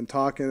shit and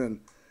talking and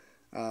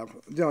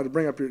to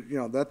bring up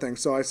your that thing.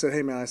 So I said,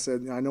 hey man,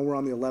 I know we're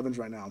on the 11s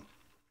right now.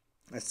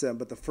 I said,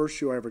 but the first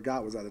shoe I ever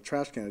got was out of the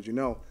trash can. As you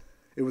know,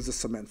 it was a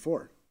cement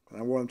 4. And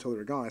I wore them until they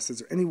were gone. I said, is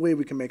there any way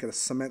we can make it a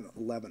cement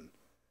 11?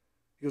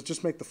 He goes,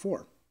 just make the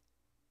 4.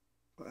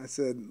 I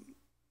said,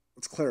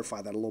 let's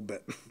clarify that a little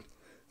bit.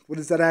 What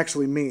does that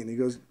actually mean? He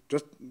goes,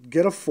 just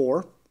get a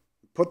 4,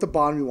 put the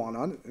bottom you want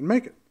on it, and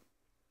make it.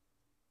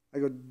 I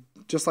go,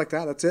 just like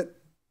that, that's it?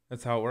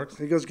 That's how it works?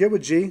 He goes, get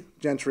with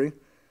Gentry.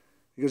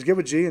 He goes, get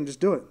with G and just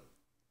do it.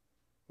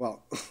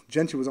 Well,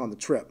 Gentry was on the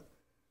trip.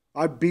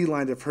 I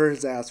beelined it for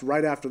his ass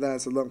right after that. I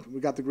said, look, we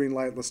got the green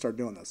light. Let's start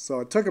doing this. So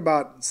it took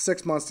about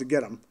 6 months to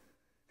get them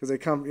because they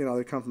come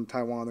from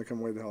Taiwan. They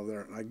come way the hell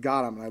there. And I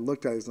got them, and I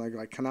looked at these, and I go,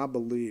 I cannot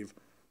believe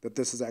that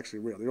this is actually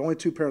real. There are only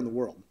 2 pair in the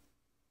world.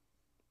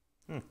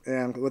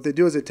 And what they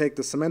do is they take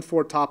the cement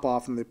 4 top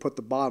off, and they put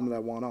the bottom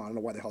that one on. I don't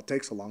know why the hell it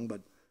takes so long,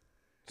 but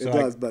it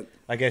does. But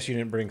I guess you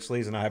didn't bring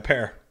Sleaze and I a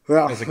pair.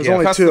 Yeah, as a there's gift.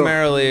 only 2.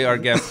 Customarily, our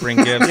guests bring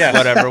gifts,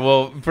 whatever.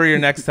 Well, for your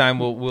next time,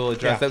 we'll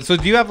address that. So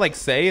do you have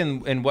say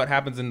in what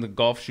happens in the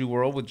golf shoe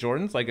world with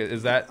Jordans?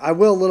 Is that... I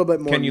will a little bit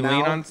more. Can you now.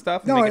 lean on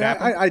stuff and No, make it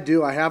happen? I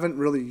do. I haven't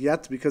really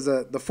yet because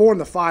the 4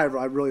 and the 5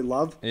 I really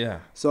love. Yeah.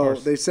 So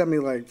they sent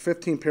me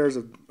 15 pairs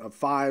of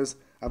 5s.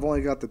 I've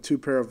only got the 2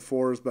 pair of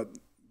 4s, but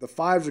the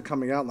 5s are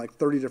coming out in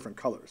 30 different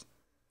colors.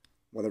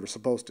 Well, they were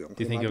supposed to. Do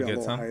you think you'll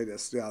get some?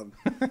 Hiatus. Yeah,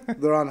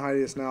 they're on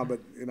hiatus now,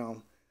 but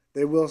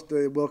they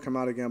will come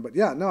out again. But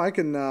yeah, no, I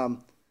can.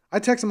 I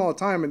text him all the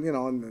time,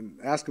 and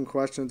ask him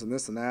questions and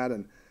this and that,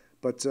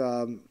 but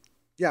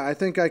I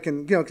think I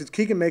can. Because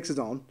Keegan makes his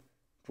own,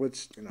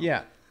 which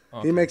yeah,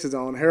 okay. He makes his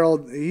own.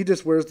 Harold, he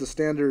just wears the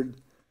standard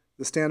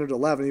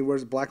 11. He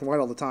wears black and white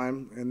all the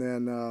time, and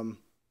then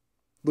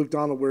Luke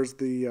Donald wears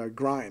the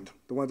grind,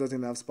 the one that doesn't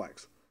even have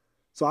spikes.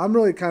 So I'm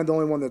really kind of the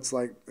only one that's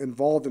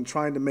involved in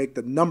trying to make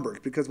the numbers,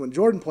 because when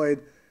Jordan played,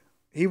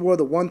 he wore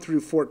the 1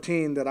 through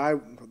 14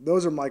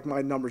 those are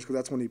my numbers because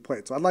that's when he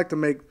played. So I'd like to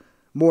make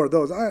more of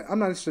those. I'm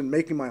not interested in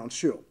making my own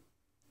shoe.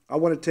 I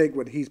want to take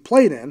what he's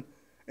played in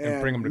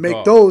and bring him to make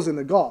golf. those in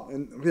the golf.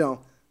 And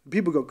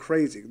people go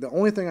crazy. The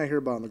only thing I hear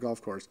about on the golf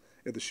course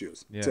is the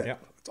shoes. That's it. Yeah.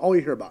 That's all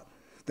you hear about.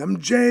 Them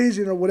J's,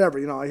 whatever.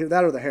 I hear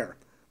that or the hair.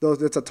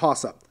 Those, it's a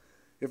toss up.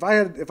 If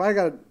I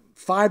got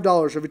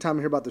 $5 every time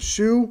I hear about the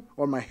shoe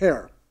or my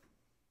hair,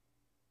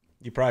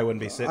 You probably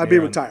wouldn't be sitting. I'd be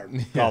retired.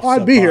 Golf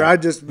I'd be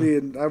Subpar.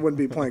 here. I wouldn't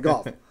be playing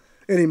golf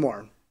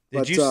anymore.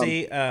 Did you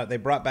see they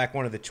brought back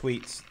one of the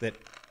tweets that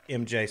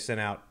MJ sent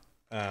out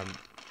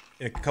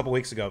a couple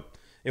weeks ago?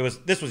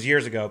 This was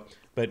years ago,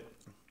 but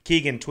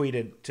Keegan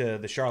tweeted to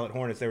the Charlotte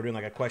Hornets. They were doing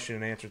like a question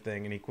and answer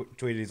thing, and he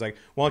tweeted, he's like,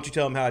 "Why don't you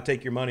tell them how I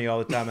take your money all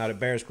the time out at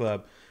Bears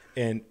Club?"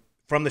 And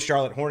from the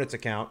Charlotte Hornets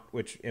account,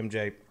 which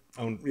MJ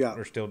owned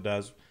or still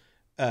does,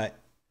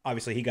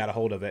 obviously he got a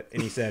hold of it,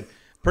 and he said,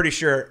 "Pretty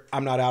sure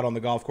I'm not out on the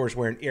golf course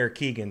wearing Air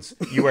Keegans.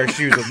 You wear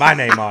shoes with my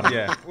name on them."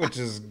 Yeah, which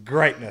is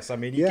greatness. I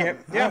mean, you can't.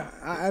 Yeah,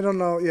 I don't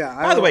know. Yeah.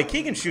 By the way,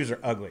 Keegan's shoes are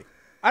ugly.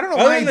 I don't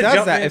know why he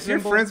does that. If you're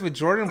friends with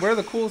Jordan, wear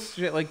the cool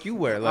shit like you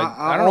wear. Like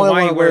I don't know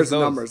why he wears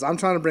those. Numbers. I'm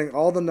trying to bring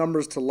all the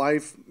numbers to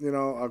life. You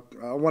know,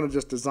 I want to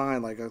just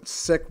design like a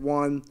sick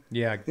one.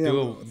 Yeah,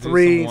 do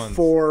 3,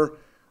 4,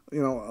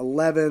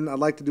 11. I'd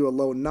like to do a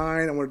low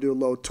 9. I want to do a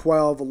low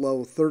 12, a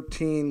low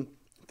 13,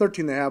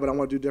 13 and a half. But I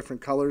want to do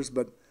different colors.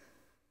 But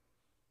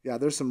yeah,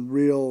 there's some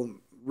real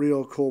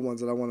cool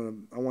ones that I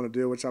want to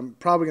do, which I'm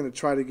probably going to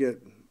try to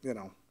get.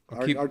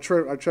 Our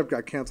trip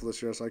got canceled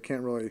this year, so I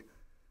can't really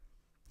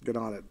get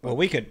on it. Well,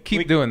 we could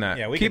keep doing that.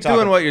 Yeah, we keep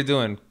doing what you're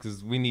doing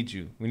because we need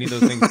you. We need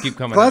those things to keep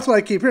coming. Well, that's what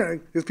I keep hearing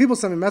because people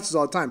send me messages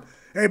all the time.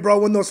 Hey, bro,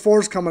 when those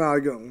 4s coming out? I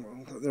go,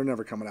 well, they're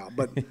never coming out.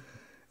 But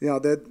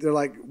they're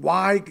like,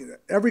 why?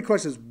 Every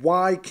question is,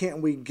 why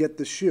can't we get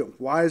the shoe?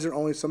 Why is there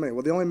only so many?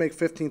 Well, they only make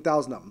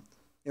 15,000 of them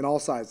in all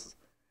sizes.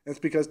 And it's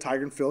because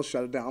Tiger and Phil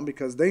shut it down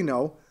because they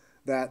know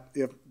that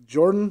if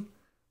Jordan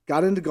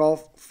got into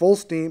golf full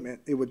steam,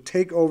 it would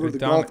take over the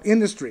golf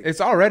industry.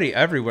 It's already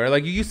everywhere.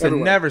 Like you used to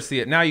never see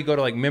it. Now you go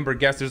to like member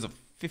guests. There's a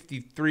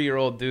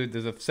 53-year-old dude.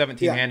 There's a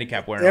 17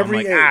 handicap wearing. I'm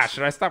like,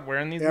 should I stop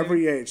wearing these?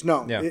 Every age.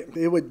 No,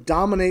 it would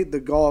dominate the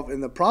golf.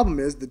 And the problem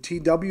is the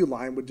TW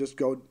line would just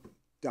go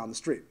down the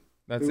street.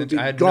 That's interesting.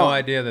 I had no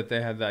idea that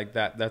they had like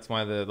that. That's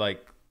why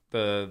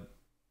the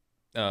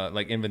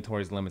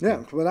inventory is limited.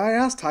 Yeah, but I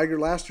asked Tiger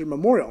last year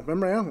Memorial.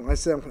 Remember, I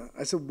said,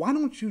 why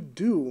don't you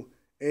do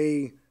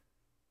a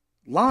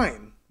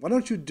line? Why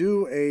don't you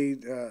do a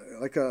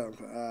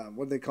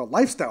what do they call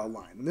lifestyle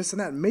line and this and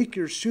that? And make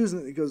your shoes.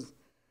 And he goes,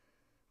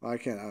 well, I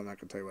can't. I'm not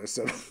gonna tell you what I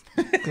said.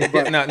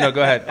 But, no,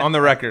 go ahead. On the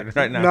record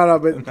right now. No,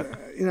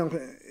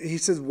 but he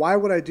says, why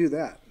would I do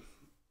that?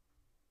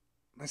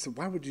 I said,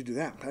 why would you do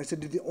that? I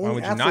said, why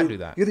would you not do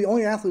that? You're the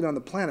only athlete on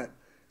the planet,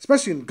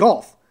 especially in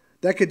golf,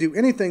 that could do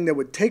anything that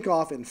would take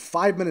off in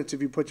 5 minutes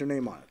if you put your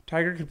name on it.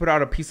 Tiger could put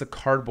out a piece of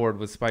cardboard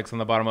with spikes on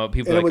the bottom of it.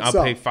 People are like,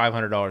 I'll pay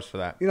 $500 for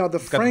that. The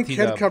Frank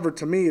head cover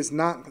to me is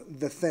not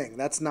the thing.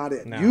 That's not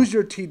it. No. Use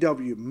your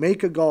TW.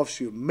 Make a golf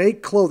shoe.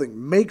 Make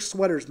clothing. Make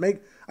sweaters.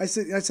 I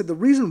said the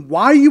reason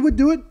why you would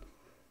do it,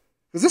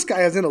 because this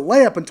guy has in a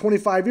layup in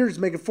 25 years, he's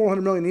making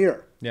 $400 million a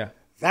year. Yeah.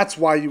 That's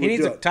why you would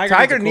do it.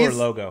 Tiger needs a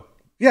logo.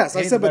 Yes,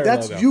 I said, but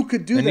logo. You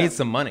could do that. He needs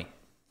some money.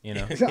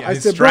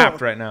 He's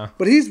strapped right now.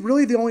 But he's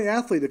really the only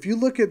athlete. If you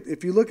look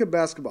at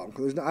basketball,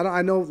 because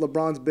I know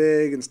LeBron's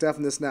big and Steph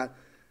and this and that.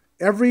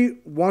 Every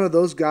one of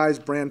those guys'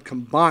 brand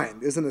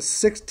combined isn't a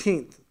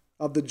 16th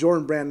of the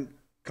Jordan brand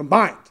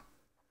combined.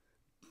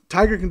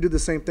 Tiger can do the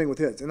same thing with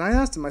his. And I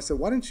asked him, I said,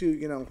 why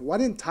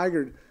didn't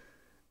Tiger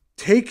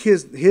take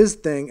his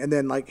thing and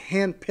then like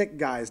hand pick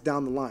guys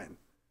down the line?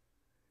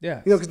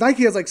 Yeah. Because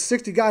Nike has like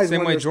 60 guys.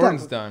 Same way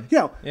Jordan's done.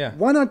 Yeah.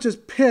 Why not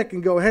just pick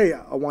and go, hey,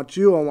 I want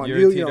you, I want you.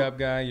 You're a T-Dub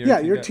guy.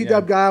 You're a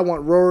T-Dub guy. I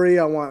want Rory.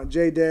 I want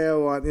J.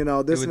 Dale. I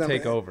want, this and that. It would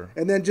take over.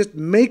 And then just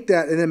make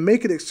that and then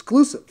make it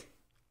exclusive.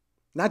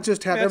 Not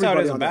just have everybody on that's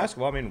how it is in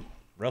basketball. I mean,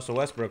 Russell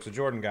Westbrook's a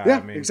Jordan guy. Yeah,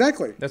 I mean,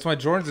 exactly. That's why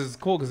Jordan's is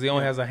cool because he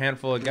only has a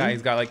handful of guys.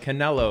 He's got like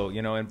Canelo,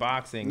 in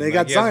boxing. They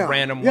got Zion. He has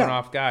random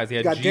one-off guys. He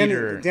had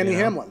Jeter. Danny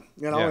Hamlin.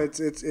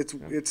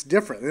 It's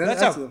different. And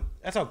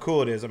that's how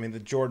cool it is. I mean, the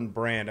Jordan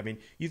brand. I mean,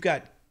 you've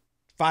got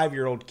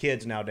 5-year-old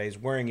kids nowadays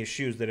wearing his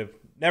shoes that have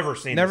never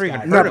seen never this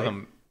even guy, heard of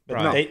him.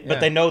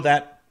 But they know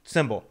that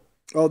symbol.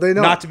 Oh, they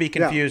know. Not to be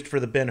confused for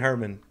the Ben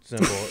Herman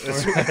symbol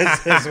as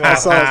well. I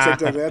saw it.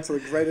 That's the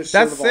greatest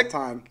shirt of all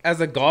time.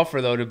 As a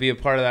golfer, though, to be a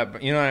part of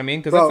that, you know what I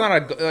mean? Because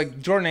that's not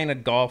Jordan ain't a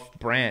golf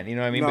brand, you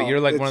know what I mean? But you're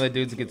like one of the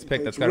dudes that gets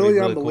picked. That's gotta be really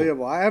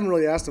unbelievable. Cool. I haven't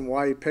really asked him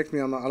why he picked me.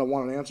 I don't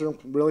want an answer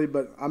really,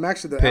 but I'm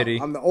actually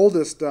I'm the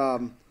oldest.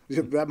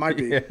 That might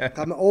be.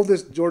 I'm the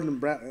oldest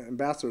Jordan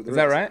ambassador. Is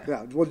that right?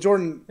 Yeah. Well,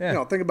 Jordan.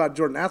 Yeah. Think about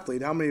Jordan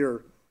athlete. How many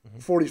are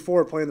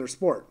 44 playing their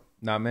sport?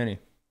 Not many.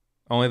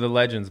 Only the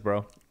legends,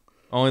 bro.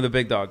 Only the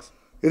big dogs.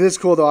 It is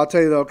cool, though. I'll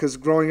tell you, though, because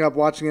growing up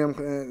watching him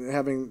and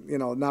having,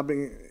 not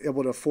being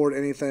able to afford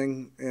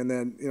anything and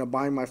then,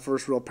 buying my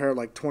first real pair at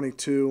like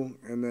 22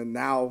 and then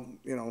now,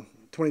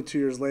 22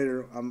 years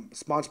later, I'm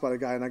sponsored by the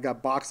guy and I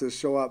got boxes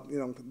show up,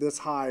 this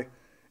high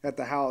at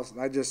the house.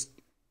 And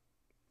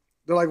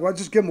they're like, well,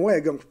 just give them away. I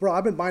go, bro,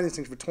 I've been buying these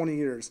things for 20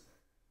 years.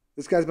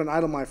 This guy's been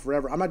idle mine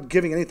forever. I'm not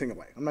giving anything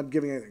away. I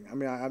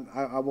mean,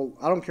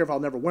 I don't care if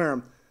I'll never wear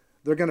them.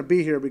 They're going to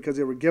be here because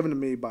they were given to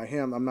me by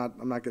him. I'm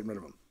not getting rid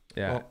of them.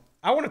 Yeah. Well,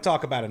 I want to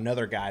talk about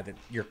another guy that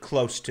you're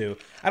close to.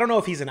 I don't know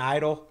if he's an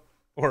idol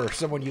or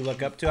someone you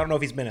look up to? I don't know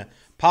if he's been a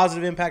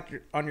positive impact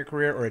on your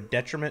career or a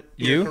detriment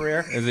to your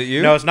career. Is it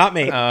you? No, it's not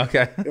me. Oh,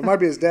 okay. It might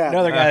be his dad.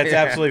 Another guy that's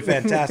absolutely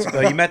fantastic,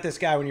 though. You met this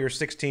guy when you were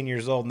 16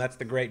 years old, and that's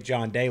the great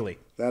John Daly.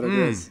 That it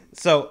is.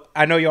 So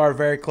I know you are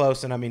very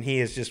close, and I mean, he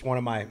is just one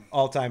of my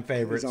all-time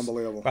favorites. He's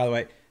unbelievable. By the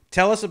way,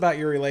 tell us about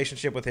your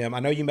relationship with him. I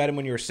know you met him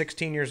when you were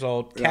 16 years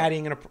old,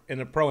 caddying in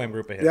a Pro-Am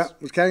group of his. Yeah, I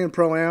was caddying in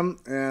Pro-Am,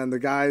 and the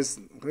guys,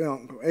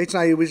 H and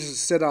I, we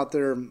just sit out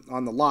there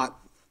on the lot,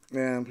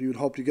 and you would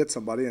hope to get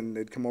somebody, and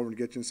they'd come over and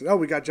get you and say, "Oh,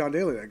 we got John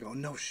Daly." I go,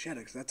 "No shit,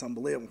 that's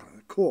unbelievable."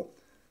 Cool.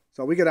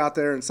 So we get out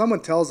there, and someone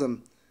tells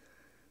him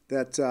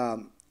that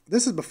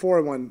this is before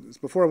I won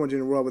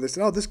Junior World, but they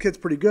said, "Oh, this kid's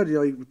pretty good.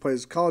 He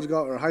plays college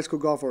golf or high school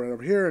golf or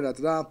over here, and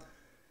da-da-da."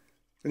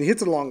 And he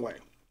hits it a long way.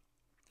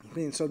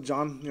 And so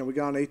John, we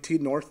got on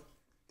 18 North,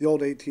 the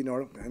old 18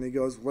 North, and he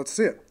goes, "Let's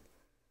see it."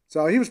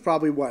 So he was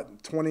probably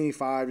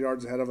 25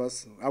 yards ahead of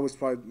us. I was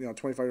probably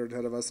 25 yards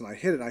ahead of us, and I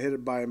hit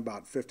it by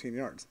about 15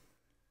 yards.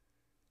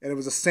 And it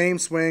was the same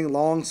swing,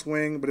 long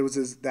swing, but it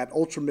was that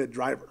ultra mid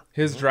driver.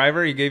 His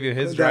driver? He gave you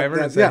his driver?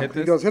 Hit this?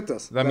 He goes, "Hit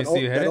this." Let me see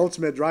you hit it. That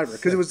ultra mid driver,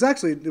 because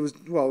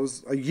it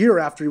was a year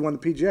after he won the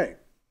PGA.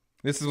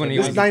 This is when he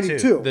was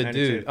 92. The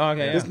dude. Oh,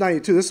 okay, yeah. This is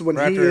 92. This is when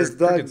he is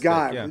the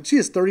guy. Yeah. She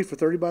is 30 for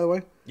 30, by the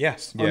way.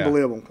 Yes. Yeah.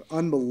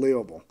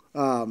 Unbelievable.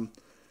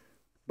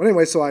 But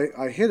anyway, so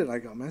I hit it. I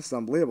go, "Man, this is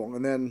unbelievable."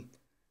 And then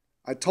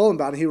I told him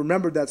about it. He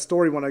remembered that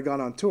story when I got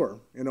on tour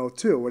in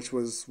 2002, which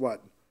was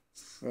what?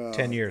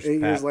 10 years.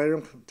 8 Pat. years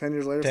later, 10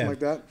 years later, 10.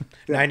 something like that.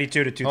 Yeah.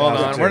 92 to Hold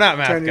 2002. on, we're not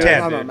math 10 guys.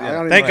 years. I'm dude. not math. Yeah. I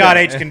don't Thank even God know.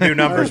 H can do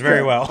numbers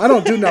very well. I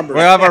don't do numbers.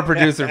 We'll have our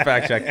producer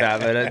fact check that,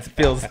 but it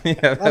feels, I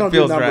don't do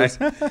feels numbers.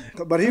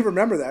 right. But he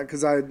remembered that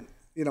because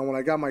when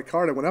I got my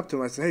card, I went up to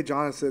him. I said, "Hey,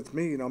 John," I said, "It's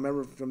me.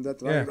 Remember from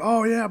that?" Yeah. Goes,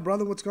 "Oh yeah,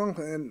 brother, what's going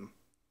on?" And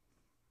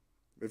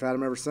we've had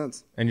him ever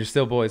since. And you're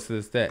still boys to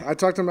this day. I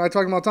talk to him all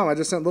the time. I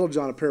just sent Little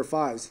John a pair of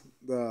fives,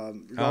 the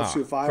golf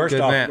shoe five. First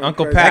Good off, man.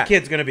 Uncle crazy. Pat. that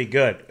kid's going to be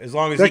good as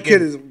long as That he kid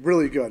can is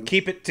really good.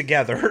 keep it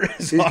together.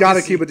 He's got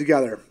to keep it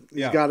together. He's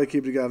Yeah. got to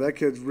keep it together. That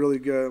kid's really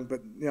good.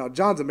 But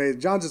John's amazing.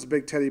 John's just a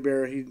big teddy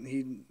bear.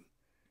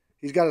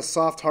 He's got a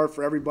soft heart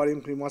for everybody.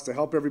 He wants to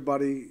help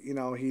everybody.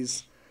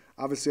 He's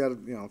obviously had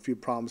a few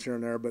problems here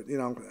and there, but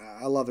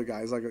I love the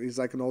guy. He's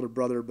like an older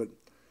brother. But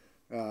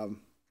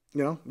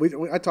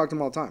I talk to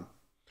him all the time.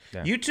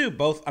 Yeah. You two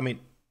both, I mean,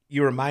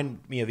 you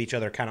remind me of each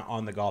other kind of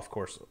on the golf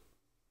course,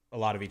 a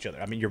lot of each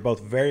other. I mean, you're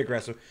both very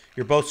aggressive.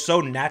 You're both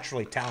so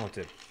naturally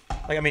talented.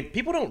 Like, I mean,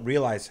 people don't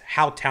realize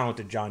how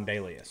talented John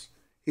Daly is.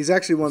 He's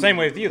actually one. Same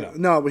way with you, though.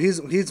 No, but he's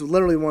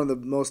literally one of the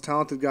most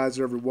talented guys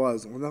there ever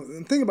was.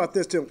 And think about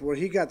this too, where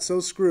he got so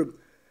screwed.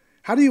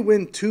 How do you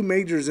win 2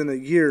 majors in a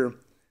year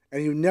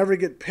and you never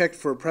get picked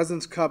for a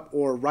President's Cup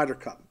or Ryder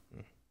Cup?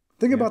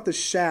 Think about the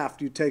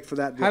shaft you take for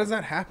that deal. How does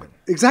that happen?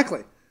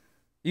 Exactly.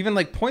 Even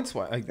like points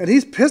wise. And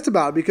he's pissed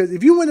about it because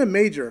if you win a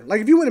major,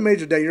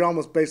 day, you're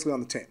almost basically on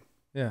the team.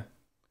 Yeah.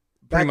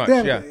 Back Pretty much,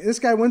 then, yeah. this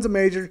guy wins a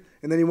major,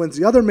 and then he wins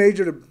the other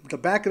major to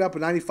back it up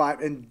in 95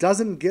 and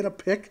doesn't get a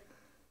pick.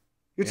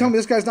 You're telling me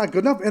this guy's not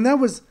good enough? And that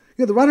was,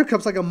 the Ryder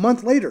Cup's like a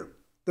month later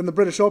than the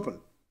British Open.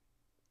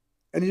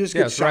 And you just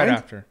get it's shined? right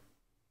after.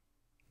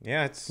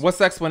 Yeah, it's What's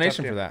the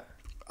explanation for that?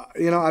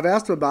 I've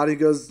asked him about it. He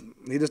goes,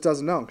 he just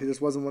doesn't know. He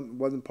just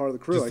wasn't part of the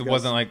crew. Just I guess.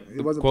 wasn't like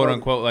He wasn't quote part of-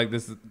 unquote like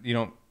this is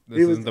this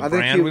He was- isn't the I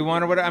think brand he- we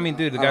want or whatever. I mean,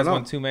 dude, the I guy's don't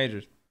won know. 2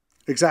 majors.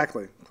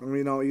 Exactly. I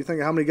mean, you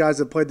think how many guys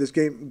have played this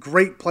game,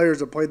 great players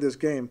have played this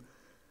game,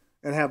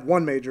 and have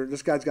 1 major.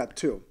 This guy's got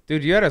 2.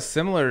 Dude, you had a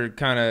similar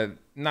kind of,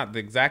 not the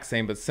exact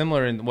same, but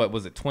similar in, what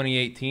was it,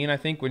 2018, I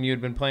think, when you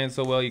had been playing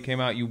so well, you came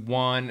out, you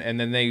won, and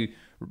then they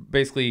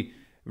basically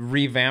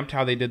revamped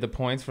how they did the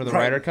points for the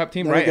Right. Ryder Cup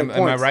team, Now right? they get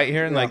Am I points. right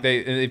here? And Yeah. like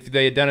if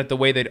they had done it the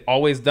way they'd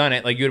always done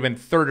it, like you would have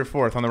been 3rd or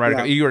 4th on the Ryder Yeah.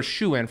 Cup. You were a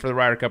shoe-in for the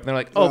Ryder Cup. And they're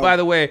like, oh, by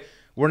the way,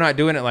 we're not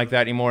doing it like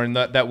that anymore. And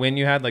that win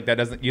you had, like that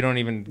doesn't, you don't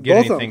even get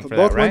Both of anything them. for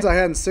Both that, right? ones I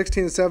had in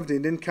 16 and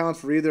 17 didn't count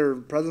for either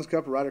President's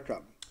Cup or Ryder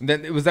Cup.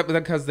 Then was that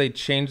because they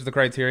changed the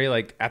criteria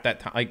like at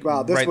that time, like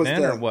Wow, this right was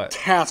then, the or what?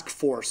 task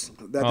force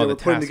that Oh, they the were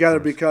putting task together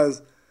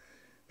force.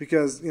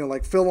 because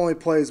like Phil only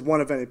plays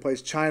one event. He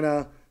plays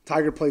China.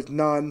 Tiger plays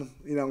none.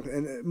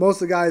 And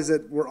most of the guys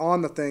that were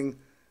on the thing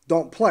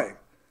don't play.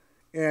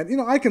 And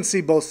I can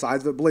see both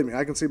sides, but believe me,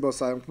 I can see both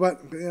sides. But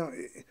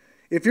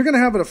if you're going to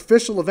have an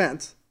official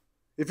event,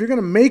 if you're going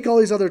to make all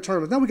these other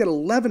tournaments, now we got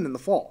 11 in the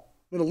fall.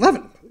 I mean,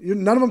 11.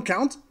 None of them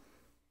count.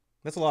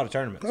 that's a lot of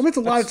tournaments. I mean, it's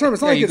a lot of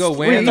tournaments. It's not Yeah, like you it's go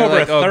three. win, It's they're over a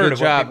like, oh, third good of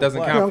what job, people doesn't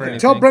play. count for Okay, anything.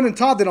 tell Brendan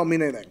Todd they don't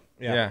mean anything.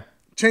 Yeah.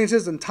 Changed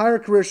his entire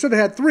career. Should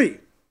have had 3.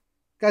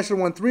 Guy should have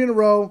won 3 in a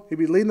row. He'd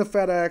be leading the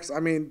FedEx. I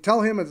mean,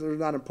 tell him it's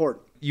not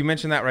important. You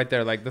mentioned that right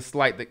there, like the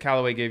slight that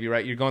Callaway gave you,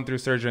 right? You're going through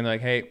surgery and they're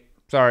like, hey,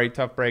 sorry,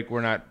 tough break.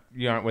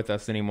 You aren't with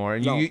us anymore.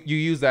 And No. you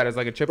use that as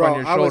like a chip Bro, on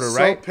your I shoulder, was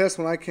right? so pissed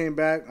when I came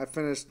back. I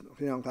finished,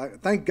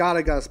 thank God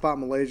I got a spot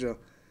in Malaysia.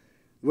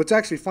 What's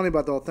actually funny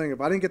about the whole thing,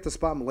 if I didn't get the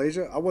spot in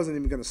Malaysia, I wasn't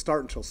even going to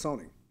start until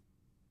Sony.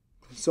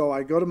 So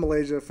I go to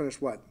Malaysia, finish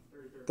what?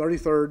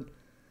 33rd.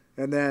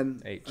 And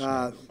then H.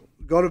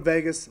 go to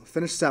Vegas,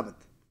 finish 7th.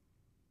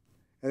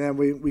 And then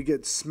we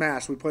get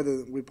smashed. We play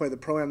the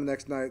Pro-Am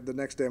the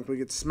next day. We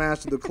get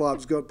smashed at the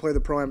clubs, go play the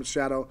Pro-Am at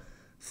Shadow,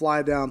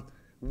 fly down,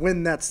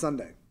 win that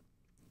Sunday.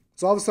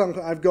 So all of a sudden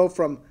I go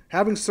from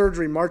having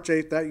surgery March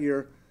 8th that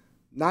year,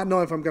 not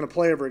knowing if I'm going to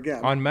play ever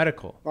again. On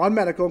medical,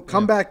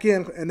 come back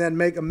in, and then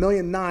make $1.9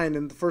 million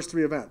in the first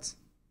 3 events.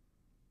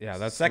 Yeah,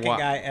 that's second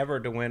guy ever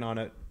to win on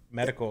a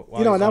medical.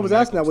 And I was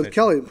asking that with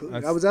Kelly.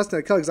 I was asking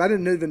that Kelly because I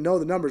didn't even know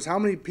the numbers. How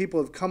many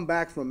people have come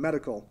back from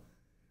medical,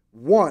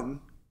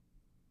 won,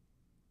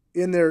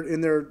 in their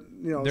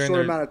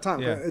short amount of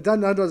time? Yeah.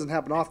 That doesn't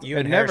happen often. You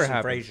and never Harrison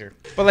happens. Frazier.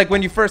 But like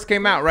when you first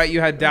came out, right?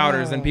 You had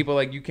doubters and people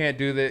like, you can't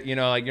do that.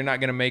 Like you're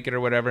not gonna make it or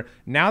whatever.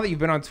 Now that you've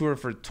been on tour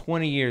for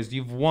 20 years,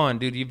 you've won,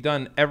 dude. You've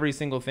done every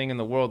single thing in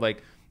the world.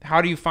 Like, how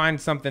do you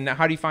find something?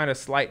 How do you find a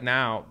slight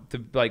now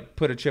to like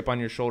put a chip on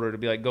your shoulder to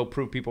be like, go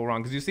prove people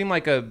wrong? Because you seem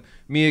like a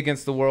me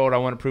against the world. I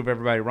want to prove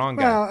everybody wrong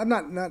guy. Well, I'm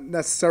not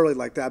necessarily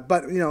like that,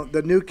 but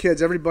the new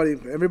kids. Everybody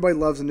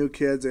loves the new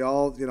kids. They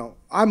all,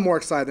 I'm more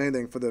excited than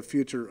anything for the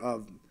future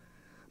of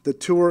the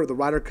tour, the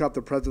Ryder Cup,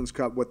 the President's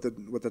Cup, with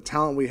the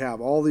talent we have.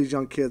 All these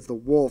young kids, the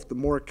Wolf, the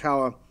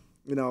Morikawa,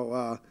 who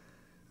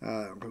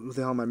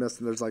the hell am I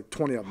missing? There's like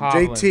 20 of them.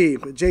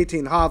 Hovland. JT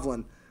and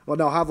Hovland. Well,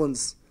 no,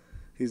 Hovland's.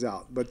 He's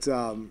out, but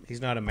he's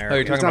not American. Oh,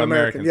 you're talking about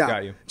Americans. Yeah,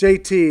 Got you.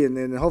 JT, and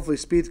then hopefully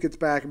Speeds gets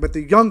back. But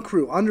the young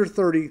crew, under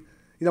 30,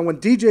 when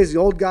DJ's the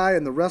old guy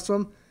and the rest of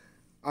them,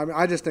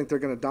 I just think they're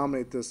going to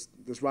dominate this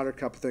Ryder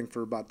Cup thing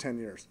for about 10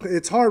 years.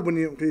 It's hard when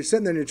you're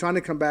sitting there and you're trying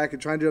to come back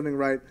and trying to do everything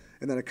right,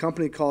 and then a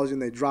company calls you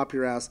and they drop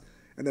your ass,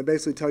 and they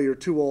basically tell you you're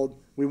too old.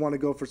 We want to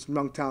go for some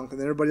young talent, and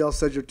then everybody else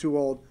says you're too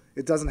old.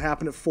 It doesn't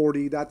happen at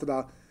 40.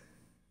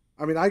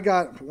 I mean,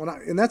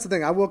 and that's the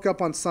thing. I woke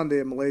up on Sunday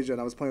in Malaysia, and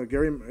I was playing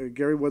with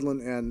Gary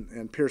Woodland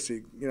and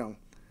Piercy.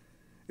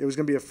 It was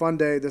going to be a fun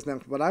day, this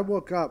and that. But I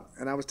woke up,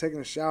 and I was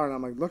taking a shower, and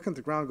I'm like looking at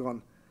the ground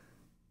going,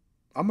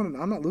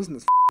 I'm not losing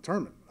this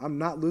tournament. I'm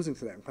not losing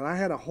today. And I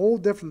had a whole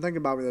different thing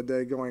about me that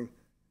day going,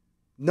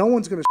 no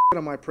one's going to shit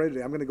on my parade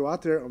today. I'm going to go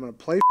out there. I'm going to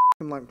play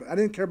like I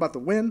didn't care about the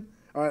win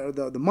or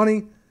the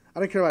money.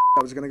 I didn't care about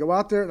I was going to go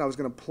out there, and I was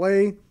going to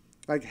play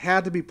like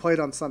had to be played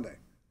on Sunday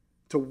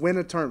to win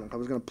a tournament. I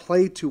was going to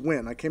play to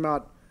win. I came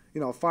out,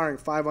 firing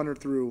 500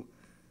 through,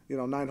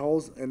 9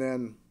 holes, and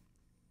then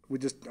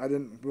I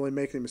didn't really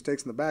make any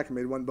mistakes in the back. I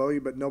made one bogey,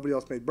 but nobody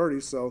else made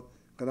birdies, so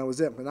that was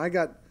it. And I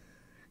got,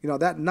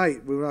 that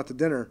night we went out to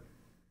dinner,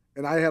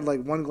 and I had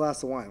like one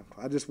glass of wine.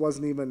 I just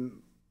wasn't even.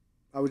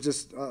 I was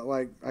just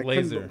I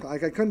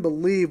couldn't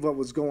believe what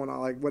was going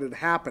on, like what had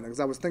happened, because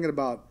I was thinking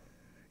about,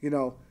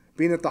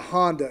 being at the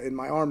Honda and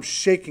my arm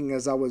shaking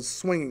as I was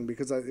swinging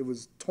because it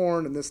was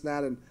torn and this and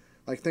that, and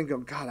like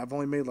thinking, God, I've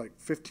only made like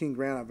 15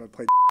 grand. I've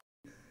played,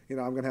 I'm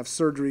going to have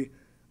surgery.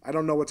 I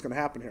don't know what's going to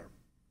happen here.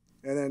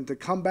 And then to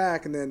come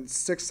back and then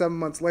 6-7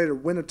 months later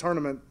win a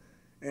tournament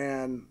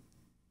and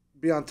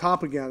be on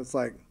top again, it's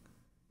like,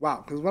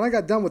 wow. Because when I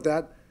got done with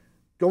that,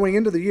 going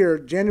into the year,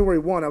 January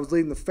 1, I was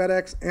leading the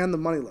FedEx and the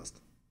money list.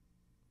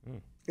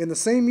 In the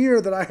same year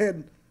that I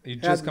had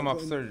come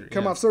off surgery.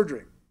 Off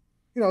surgery.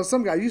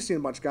 Some guy, you've seen a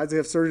bunch of guys, they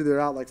have surgery,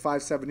 they're out like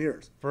 5-7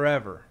 years.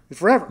 Forever.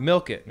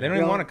 Milk it. They don't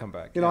even want to come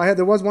back.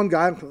 There was one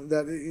guy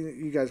that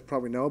you guys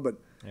probably know, but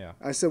yeah.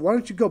 I said, why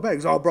don't you go back? He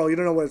goes, oh, bro, you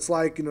don't know what it's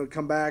like, to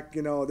come back,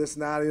 this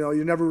and that,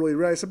 you're never really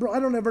ready. I said, bro,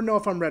 I don't ever know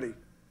if I'm ready.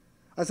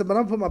 I said, but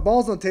I'm going to put my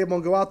balls on the table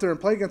and go out there and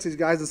play against these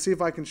guys and see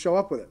if I can show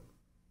up with it.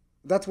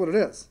 That's what it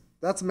is.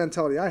 That's the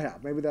mentality I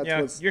have. Maybe that's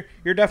what's...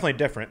 You're definitely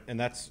different, and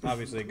that's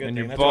obviously a good and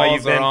thing. Your that's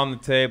balls are on the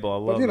table. I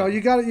love it.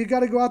 You got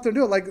to go out there and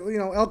do it. Like,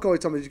 Elko always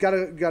told me, you got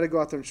to go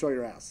out there and show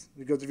your ass.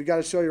 Because if you got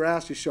to show your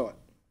ass, you show it.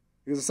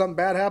 Because if something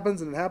bad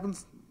happens, and it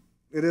happens,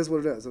 it is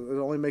what it is.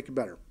 It'll only make you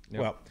better.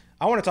 Yep. Well,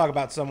 I want to talk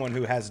about someone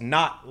who has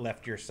not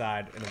left your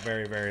side in a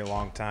very, very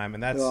long time,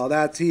 and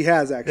he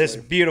has actually. This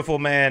beautiful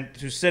man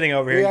who's sitting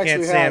over here. You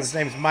can't see him. His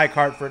name is Mike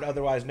Hartford,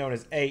 otherwise known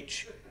as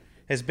H.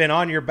 Has been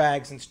on your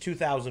bag since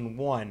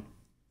 2001.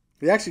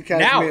 He actually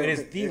catches now me. It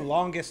is the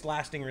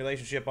longest-lasting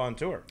relationship on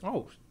tour.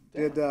 Oh,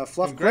 did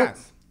Fluff quit?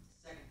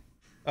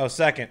 Oh,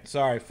 second.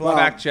 Sorry, Fluff.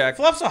 Fact check.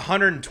 Fluff's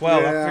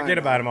 112. I forget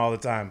about him all the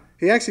time.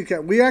 We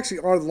actually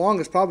are the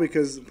longest, probably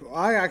because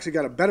I actually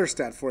got a better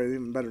stat for you,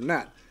 even better than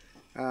that.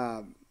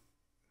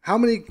 How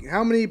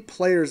many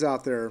players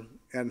out there?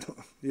 And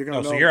you're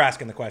gonna know. So you're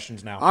asking the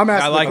questions now. I'm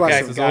asking the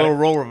questions. It's a little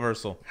role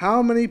reversal.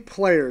 How many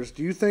players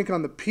do you think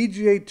on the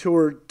PGA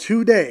Tour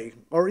today,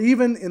 or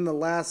even in the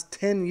last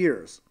 10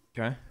 years?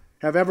 Okay.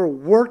 Have ever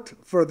worked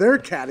for their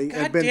caddy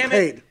and been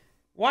paid?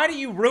 Why do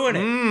you ruin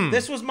it?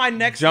 This was my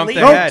next lead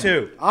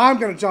to. I'm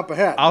going to jump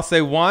ahead. I'll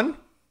say one.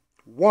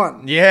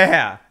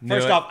 Yeah.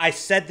 First off, I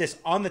said this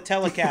on the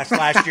telecast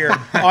last year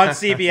on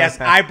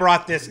CBS. I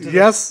brought this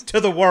to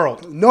the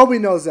world. Nobody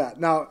knows that.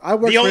 Now, I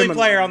worked the only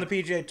player on the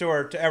PGA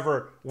Tour to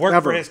ever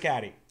work for his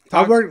caddy.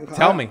 Tell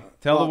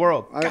the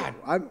world.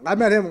 I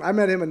met him. I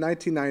met him in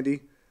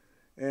 1990,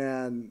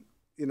 and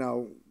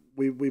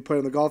we played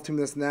on the golf team,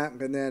 this and that,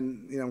 and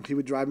then he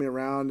would drive me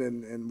around,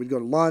 and we'd go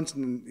to lunch,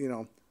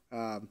 and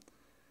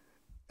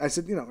I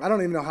said, I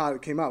don't even know how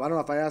it came up. I don't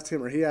know if I asked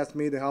him or he asked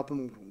me to help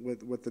him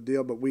with the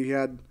deal, but we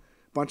had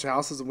bunch of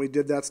houses, and we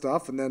did that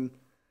stuff, and then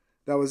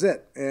that was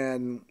it.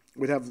 And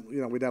we'd have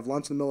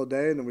lunch in the middle of the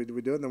day, and then we'd do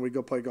it, and then we'd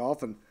go play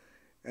golf, and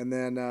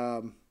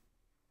then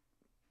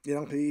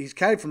he's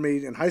caddied for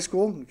me in high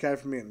school, he caddied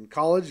for me in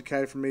college, he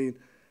caddied for me.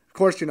 Of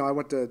course, I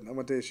went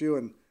to SU,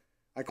 and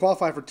I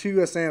qualified for 2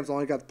 USAMs,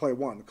 only got to play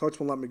one. The coach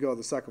wouldn't let me go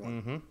the second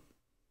one. Mm-hmm.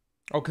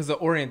 Oh, because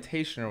of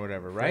orientation or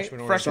whatever, right?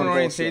 Freshman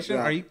orientation?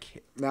 Yeah. Are you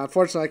kidding? Now,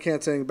 unfortunately, I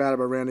can't say anything bad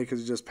about Randy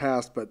because he just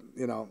passed, but,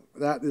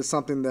 that is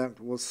something that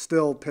will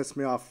still piss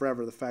me off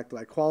forever, the fact that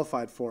I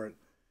qualified for it.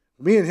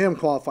 Me and him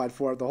qualified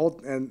for it,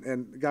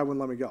 and the guy wouldn't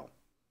let me go.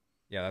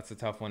 Yeah, that's a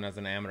tough one as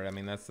an amateur. I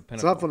mean, that's the It's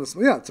pinnacle. a tough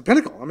one. It's a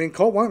pinnacle. I mean,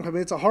 Colt won. I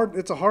mean, it's a hard.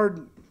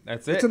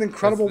 That's it. It's an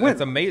incredible win.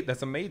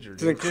 That's a major.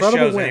 It's an Dude. incredible Just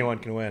shows win. anyone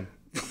can win.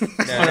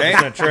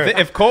 Yeah, right?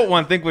 If Colt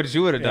won, think what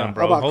you would have done,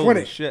 bro. How about Holy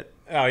Quinny? shit.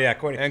 Oh, yeah,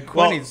 Quinny. And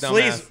Quinny's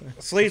dumbass.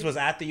 Sleaze was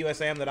at the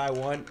USAM that I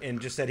won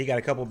and just said he got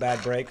a couple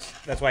bad breaks.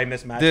 That's why he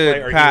missed match Dude,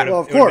 play. Or Pat- he Well,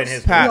 of it would've been course.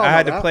 his Pat, We all I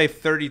had know to that. play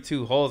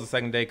 32 holes the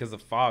second day because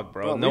of fog,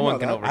 bro. Well, no we one know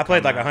can that. overcome I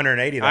played like that.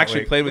 180 that I actually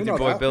week. played with We your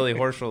know boy that. Billy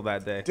Horschel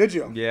that day. Did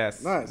you?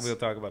 Yes. Nice. We'll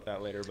talk about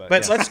that later. But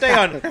yeah. let's stay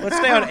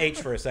on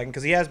H for a second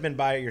because he has been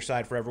by your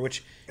side forever,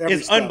 which Every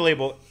is step.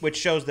 unbelievable. Which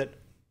shows that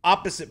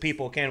opposite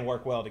people can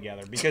work well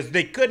together because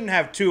they couldn't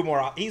have two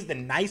more. He's the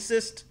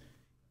nicest,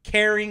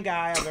 caring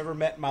guy I've ever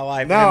met in my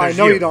life. Now I And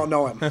know then you don't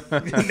know him.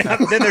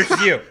 then there's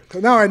you.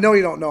 Now I know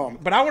you don't know him.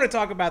 But I want to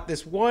talk about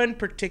this one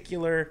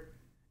particular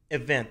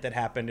event that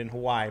happened in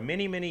Hawaii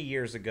many, many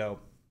years ago.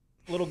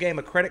 A little game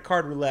of credit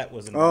card roulette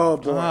was Oh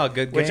involved. boy. Oh,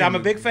 good game. Which I'm a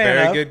big fan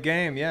Very of. good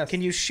game, yes.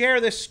 Can you share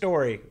this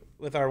story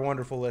with our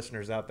wonderful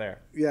listeners out there?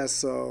 Yeah,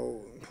 so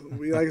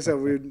like I said,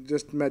 we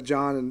just met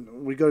John,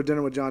 and we go to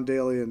dinner with John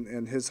Daly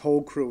and his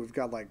whole crew. We've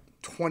got like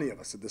 20 of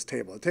us at this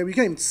table. You can't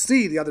even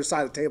see the other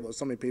side of the table. There's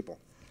so many people.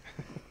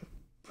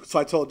 So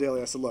I told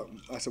Daly, I said, look,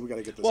 we got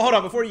to get this. Well, hold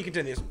on. Before you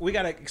continue this, we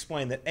got to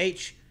explain that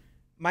H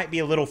might be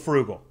a little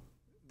frugal.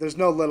 There's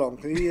no little.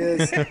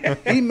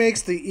 He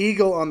makes the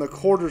eagle on the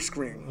quarter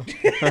screen.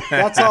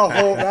 That's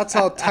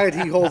how tight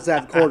he holds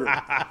that quarter.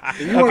 I've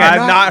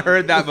not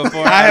heard that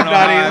before. I have don't know not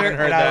how I either. haven't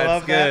heard and that. I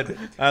love It's good.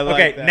 that. I like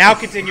Okay, that. now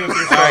continue with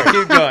your All right, story.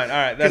 keep going. All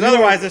right. Because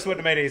otherwise, this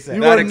wouldn't have made any sense.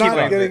 You Gotta are keep not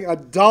on. getting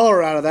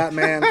 $1 out of that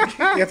man.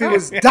 If he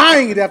was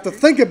dying, you'd have to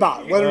think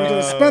about whether you're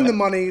going to spend the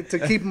money to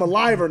keep him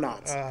alive or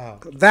not.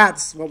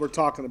 That's what we're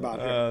talking about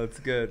here. Oh,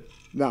 it's good.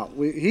 No,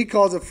 he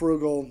calls it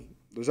frugal.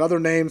 There's other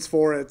names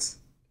for it.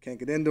 Can't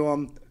get into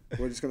them.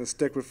 We're just going to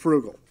stick with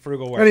frugal.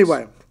 Frugal works.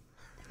 Anyway,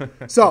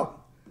 so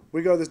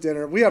we go to this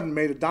dinner. We haven't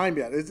made a dime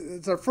yet.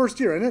 It's our first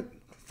year, isn't it?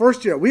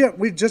 First year.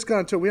 We just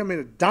got into it. We haven't made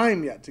a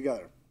dime yet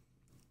together.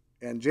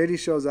 And JD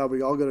shows up.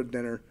 We all go to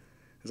dinner.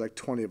 There's like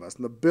 20 of us.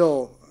 And the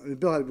bill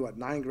had to be, what,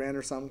 $9,000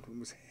 or something? It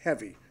was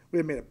heavy. We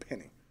hadn't made a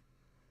penny.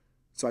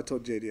 So I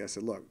told JD, I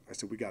said, look,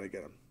 we got to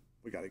get him.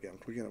 We got to get him.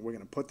 We're going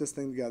to put this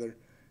thing together,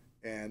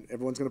 and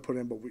everyone's going to put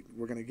in, but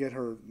we're going to get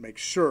her, make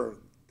sure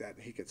that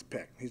he gets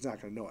picked. He's not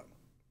going to know it.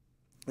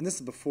 And this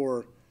is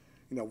before,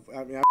 I mean,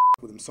 I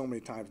with him so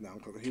many times now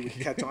because he would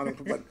catch on.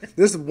 But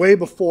this is way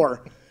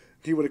before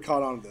he would have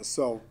caught on to this.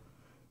 So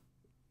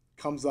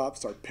comes up,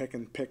 start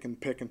picking.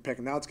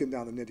 Now it's getting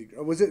down the nitty.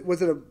 Was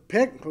it a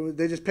pick?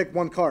 They just picked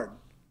one card.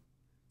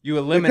 You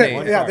eliminate.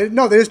 one Yeah, card.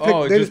 they just picked.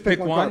 Oh, they just picked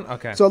pick one one? card.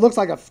 Okay. So it looks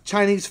like a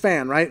Chinese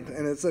fan, right?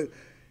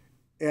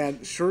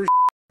 And sure as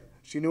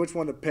she knew which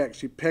one to pick.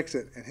 She picks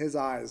it, and his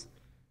eyes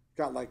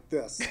got like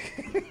this.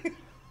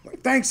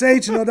 Like, thanks,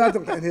 H.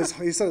 And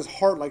he said his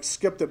heart like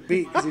skipped a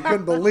beat because he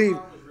couldn't believe.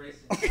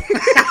 He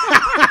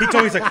told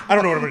me, he's like, I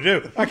don't know what I'm going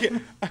to do. I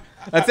can't.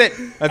 That's it.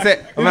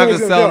 I'm going to have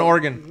to sell an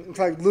organ. It's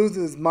like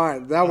losing his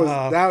mind. That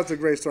was a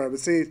great story. But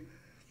see,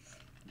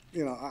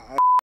 I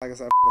like I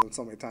said, I've with him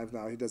so many times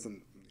now. He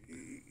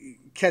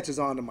catches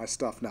on to my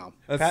stuff now.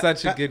 That's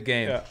such a good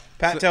game. Yeah.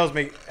 Pat tells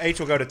me H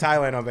will go to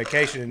Thailand on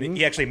vacation, and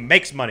he actually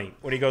makes money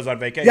when he goes on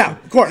vacation. Yeah,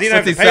 of course. He doesn't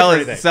have Does to he pay for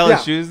anything. sell Yeah.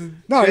 his shoes?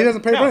 No, he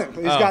doesn't pay for No.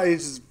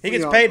 it. He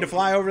gets paid to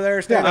fly over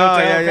there, stay Yeah. in the hotel. Oh,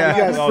 yeah, come yeah. back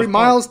He with has all free his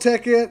miles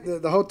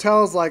ticket. The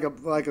hotel's like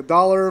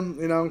 $1,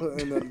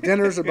 and the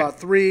dinners are about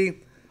 $3.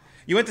 points.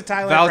 You went to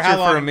Thailand Voucher for how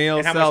long? for a meal,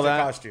 and how sell much did it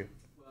that. cost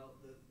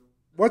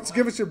you?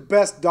 Give us your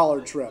best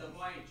dollar trip. The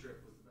Hawaii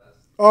trip was the best.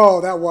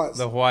 Oh, that was.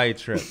 The Hawaii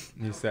trip,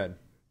 you said.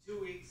 2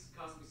 weeks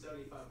cost me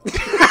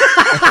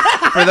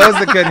 $75. For those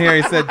that couldn't hear,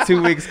 he said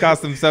 2 weeks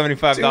cost him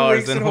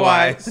 $75 in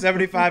Hawaii.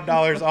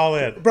 $75 all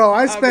in. Bro,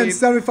 I spent mean-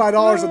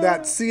 $75 at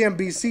that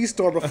CNBC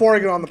store before I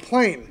get on the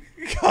plane.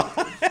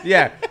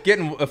 Yeah,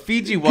 getting a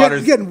Fiji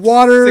waters. Getting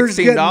waters,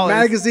 getting $16.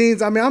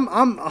 magazines. I mean,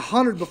 I'm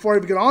 100 before I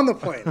even get on the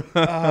plane.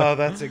 Oh,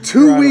 that's 2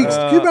 incredible. weeks.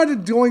 Can you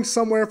imagine going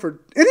somewhere for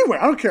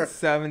anywhere? I don't care.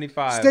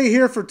 75. Stay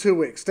here for 2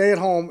 weeks. Stay at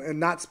home and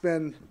not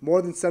spend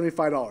more than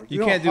 $75. You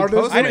know can't how do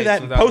hard it is? I do that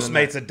in without doing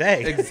Postmates a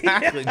day.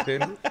 Exactly,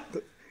 dude.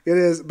 It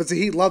is, but see,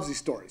 he loves these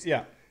stories.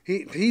 Yeah.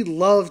 He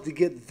loves to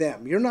get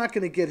them. You're not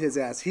going to get his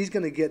ass. He's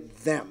going to get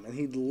them, and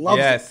he loves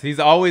it. Yes, he's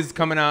always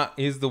coming out.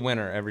 He's the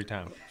winner every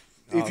time.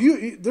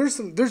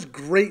 There's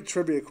great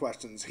trivia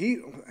questions.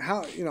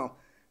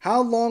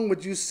 How long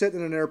would you sit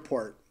in an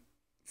airport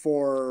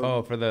for?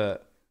 Oh, for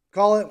the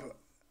Call it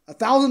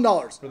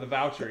 $1,000 For the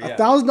voucher, yeah.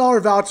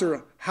 $1,000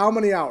 voucher. How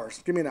many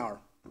hours? Give me an hour.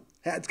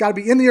 It's got to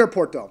be in the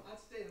airport though. I'd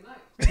stay the night.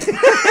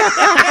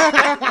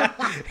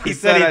 He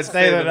said he'd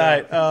stay the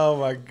night. Oh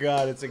my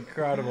God, it's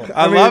incredible.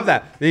 I love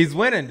that. He's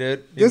winning,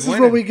 dude. This is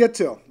where we get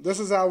to. This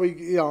is how we,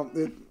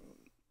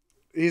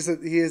 he is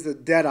the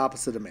dead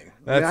opposite of me.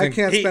 I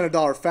can't spend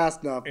 $1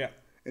 fast enough,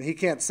 and he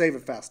can't save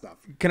it fast enough.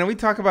 Can we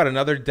talk about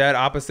another dead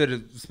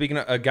opposite? Speaking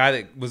of a guy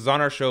that was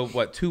on our show,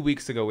 2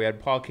 weeks ago, we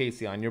had Paul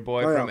Casey on, your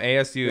boy from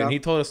ASU, and he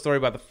told a story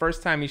about the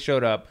first time he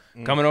showed up,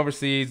 coming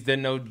overseas,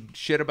 didn't know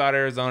shit about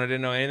Arizona,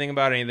 didn't know anything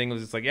about anything. It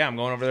was just like, yeah, I'm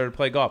going over there to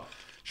play golf.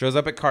 Shows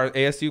up at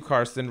ASU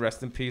Karsten,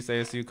 rest in peace,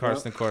 ASU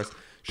Karsten course.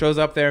 Shows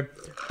up there,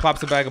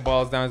 plops a bag of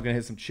balls down, he's going to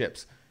hit some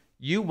chips.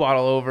 You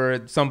waddle over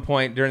at some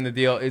point during the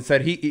deal. It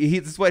said this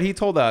is what he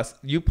told us.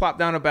 You plopped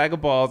down a bag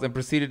of balls and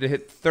proceeded to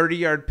hit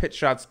 30-yard pitch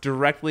shots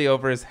directly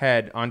over his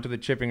head onto the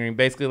chipping green,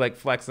 basically like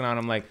flexing on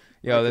him, like,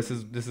 yo, this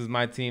is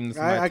my team, this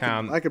is my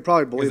town. I could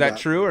probably believe that. Is that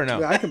true or no?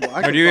 Yeah, I can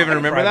or do you even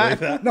remember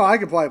that? No, I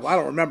can probably. I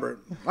don't remember it.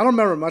 I don't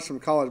remember much from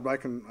college, but I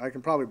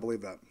can probably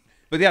believe that.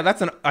 But yeah,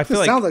 I feel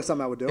like sounds like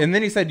something I would do. And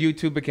then he said you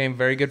two became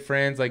very good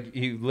friends. Like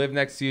he lived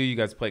next to you. You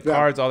guys played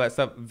cards, all that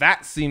stuff.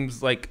 That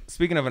seems like,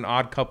 speaking of an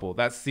odd couple,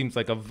 that seems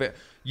like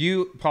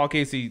Paul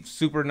Casey,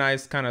 super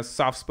nice, kind of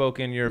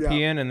soft-spoken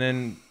European, and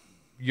then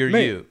you're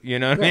you. You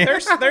know what I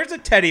mean? There's a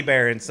teddy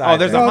bear inside. Oh,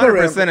 there's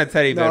 100% a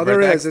teddy bear. No,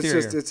 there is.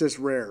 It's just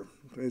rare.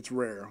 It's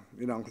rare.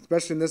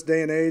 Especially in this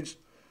day and age.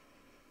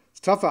 It's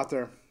tough out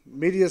there.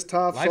 Media's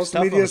tough.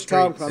 Social media's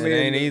tough. It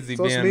ain't easy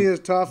social media is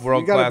tough.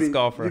 World-class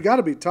golfer. You got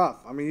to be tough.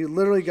 I mean, you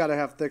literally got to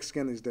have thick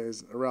skin these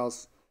days, or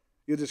else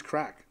you just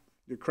crack.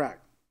 You crack.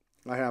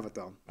 I have it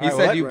though. You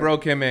said you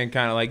broke him in,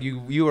 kind of like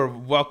you were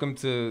welcome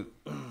to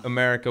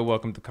America,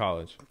 welcome to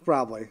college.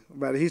 Probably,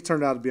 but he's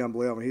turned out to be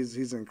unbelievable.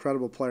 He's an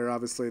incredible player.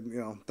 Obviously,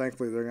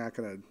 thankfully they're not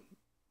going to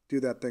do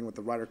that thing with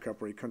the Ryder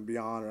Cup where he couldn't be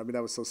on. I mean,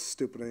 that was so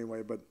stupid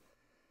anyway. But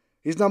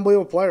he's an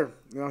unbelievable player.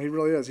 He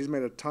really is. He's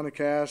made a ton of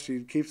cash.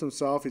 He keeps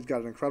himself. He's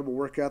got an incredible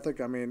work ethic.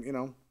 I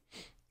mean,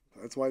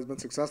 that's why he's been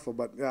successful.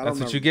 But yeah,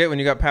 that's what you get when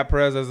you got Pat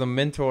Perez as a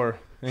mentor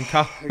in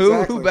college.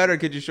 Exactly. Who better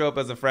could you show up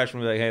as a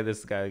freshman and be like, hey,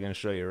 this guy is going to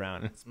show you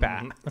around? It's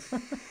Pat.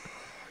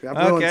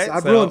 Yeah,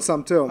 I've ruined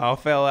some too. I'll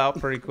fail out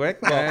pretty quick.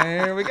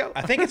 Here we go.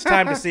 I think it's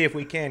time to see if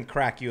we can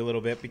crack you a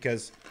little bit,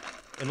 because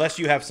unless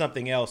you have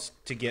something else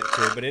to get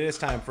to, but it is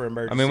time for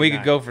emergency. I mean, we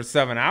could go for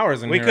 7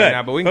 hours in here right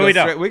now, but we can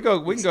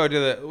go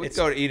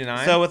to E to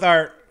 9. So with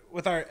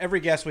our every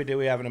guest we do,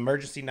 we have an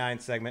emergency 9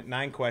 segment,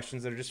 9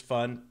 questions that are just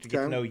fun to get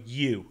to know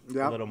you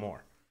a little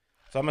more.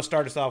 So I'm gonna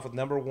start us off with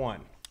number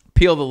 1.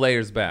 Peel the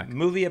layers back.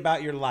 Movie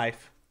about your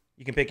life.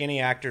 You can pick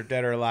any actor,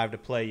 dead or alive, to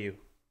play you.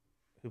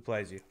 Who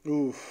plays you?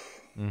 Oof.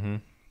 Mm-hmm.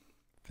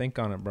 Think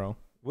on it, bro.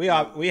 We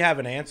have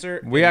an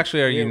answer. We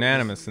actually are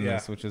unanimous in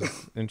this, which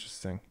is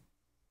interesting.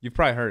 You've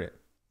probably heard it.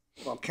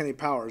 Well, Kenny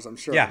Powers, I'm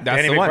sure. Yeah,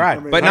 that's Danny the one.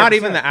 McBride. But not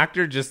even the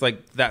actor, just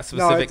like that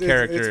specific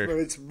character.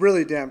 It's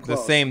really damn close.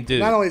 The same dude.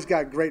 Not only he's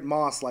got great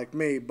moss like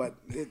me, but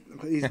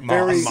he's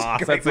very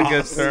moss. That's a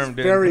good term,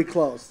 dude. Very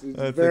close. He's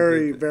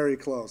very, very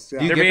close. Yeah.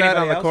 Do you get that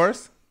on the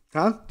course?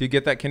 Huh? Do you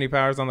get that Kenny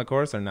Powers on the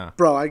course or not?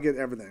 Bro, I get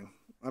everything.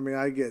 I mean,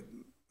 I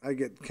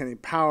get Kenny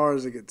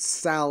Powers. I get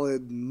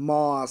salad,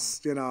 moss.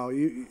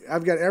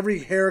 I've got every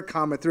hair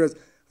comment there is.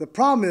 The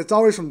problem is it's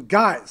always from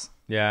guys.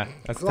 Yeah,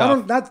 that's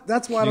tough.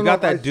 That's why I don't know. You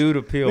got that dude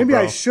appeal, maybe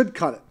bro. I should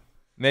cut it.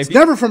 Maybe. It's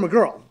never from a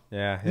girl.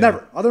 Yeah.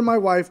 Never. Other than my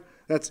wife,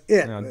 that's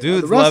it. No,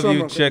 dudes love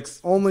you, chicks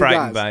only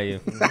frightened guys. by you.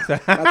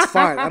 That's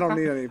fine. I don't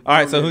need any. All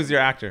right, so who's your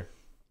actor?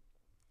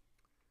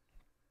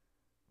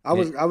 I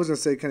was gonna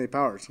say Kenny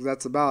Powers, because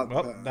that's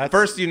about that's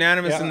first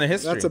unanimous in the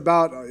history. That's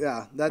about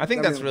I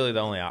think that's really the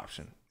only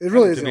option. It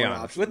really is to the be only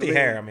honest. option. With the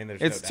hair, I mean, there's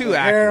it's no too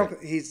doubt.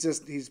 accurate.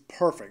 He's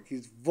perfect.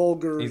 He's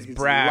vulgar. He's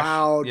brash.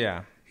 Loud.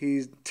 Yeah.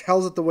 He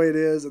tells it the way it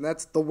is, and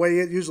that's the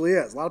way it usually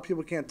is. A lot of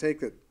people can't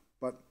take it,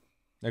 but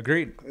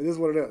agreed. It is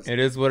what it is. It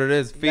is what it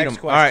is. Feed Next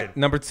them. question. All right,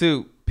 number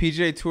 2,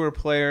 PGA Tour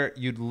player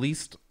you'd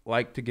least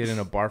like to get in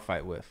a bar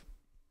fight with.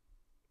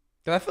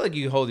 Because I feel like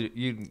you'd hold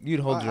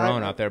your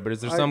own out there, but is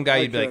there some guy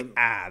you'd be like,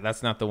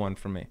 that's not the one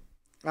for me?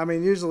 I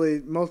mean, usually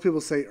most people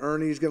say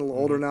Ernie. He's getting a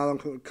little older now.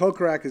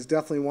 Kokrak is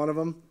definitely one of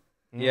them.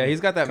 Yeah,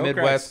 he's got that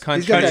Midwest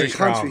country. He's got that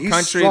country.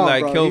 He's strong,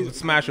 like bro. he'll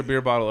smash a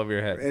beer bottle over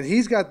your head. And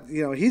he's got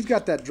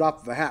that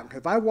drop of a hat.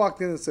 If I walked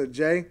in and said,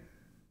 Jay,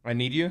 I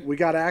need you. We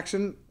got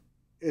action.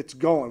 It's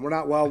going. We're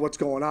not what's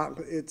going on?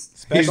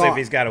 Especially if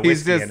he's got a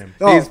whiskey in him.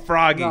 He's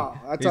froggy. No,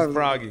 he's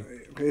froggy.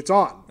 It's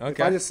on.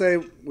 Okay. If I just say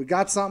we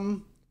got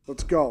something,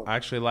 let's go. I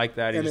actually like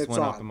that. He just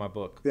went up in my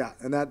book. Yeah,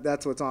 and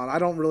that's what's on. I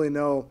don't really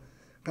know.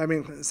 I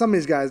mean, some of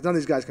these guys, none of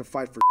these guys can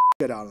fight for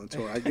shit out on the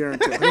tour. I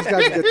guarantee. These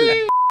guys get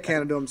the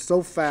handed to them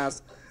so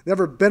fast.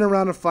 Never been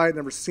around a fight.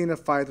 Never seen a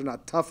fight. They're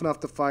not tough enough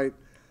to fight.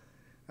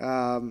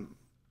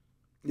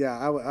 Yeah,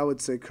 I would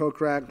say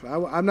Kokrak.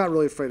 I'm not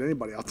really afraid of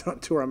anybody out there on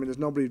tour. I mean, there's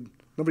nobody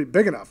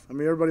big enough. I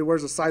mean, everybody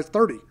wears a size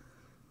 30.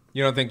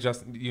 You don't think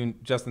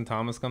Justin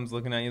Thomas comes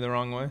looking at you the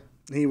wrong way?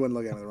 He wouldn't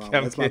look at me the wrong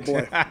way. That's my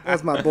boy.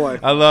 That's my boy.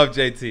 I love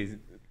JT.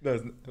 All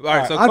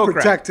right, so I'd coke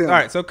protect rack. him. All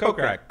right, so coke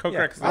rack. Coke Yeah.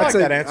 rack. I like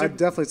that answer. I'd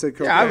definitely say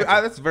coke Yeah, rack.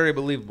 that's very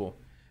believable.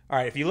 All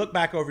right, if you look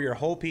back over your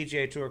whole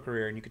PGA Tour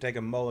career and you could take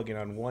a mulligan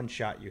on one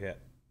shot you hit,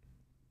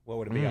 what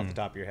would it be off the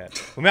top of your head?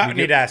 We might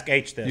need to ask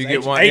H this. you get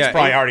H, one- H yeah,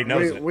 probably H- already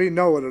knows it. We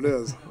know what it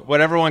is.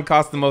 Whatever one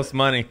costs the most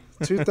money.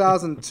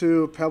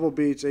 2002 Pebble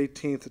Beach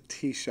 18th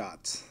tee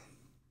shots.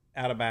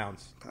 Out of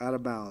bounds. Out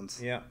of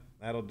bounds. Yeah,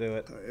 that'll do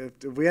it.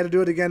 If we had to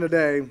do it again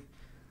today,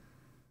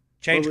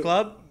 Change Well,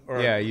 club? Or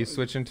Yeah, you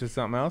switching to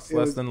something else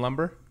less than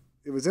lumber?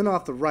 it was in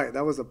off the right.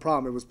 That was the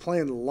problem. It was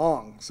playing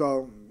long.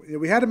 So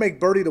we had to make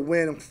birdie to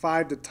win and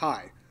 5 to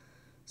tie.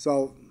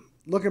 So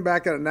looking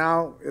back at it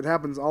now, it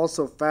happens all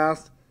so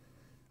fast.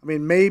 I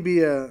mean,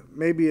 maybe a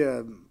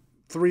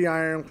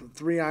 3-iron,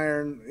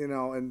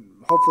 and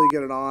hopefully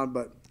get it on.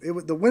 But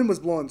the wind was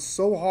blowing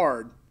so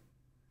hard,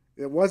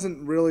 it was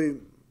really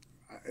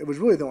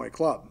the only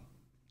club.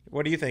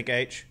 What do you think,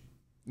 H?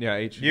 Yeah,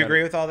 H. Do you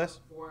agree with all this?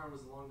 4-iron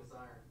was the longest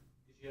iron.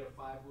 Because you had a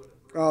 5 wood.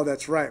 Oh,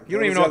 that's right. You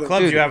don't even know what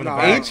clubs you have in the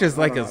No, bag. H is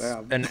like I don't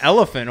know, an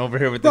elephant over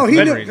here with No, this he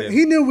memory. knew. dude.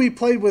 He knew we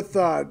played with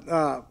what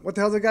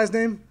the hell's that guy's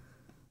name?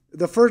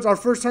 Our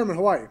first tournament in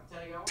Hawaii.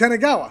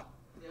 Tanagawa.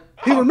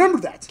 He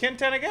remembered that. Ken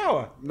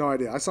Tanagawa. No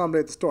idea. I saw him today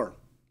at the store.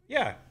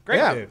 Yeah, great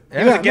Yeah, dude. yeah.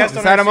 He was a guest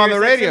Just on had our him on the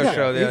Sirius radio XM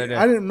show the other day.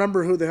 I didn't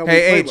remember who the hell we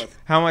Hey played H, with.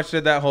 how much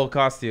did that hole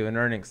cost you in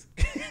earnings?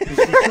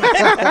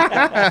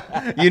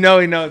 You know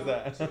he knows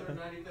that.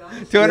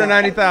 290,000.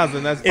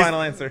 290,000. That's the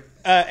final answer.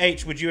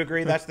 H, would you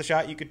agree that's the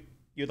shot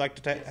you'd like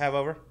to have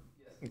over?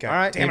 Okay. All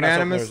right, Damn it, I was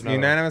hoping there was unanimous. another one.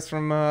 Unanimous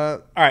from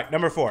All right,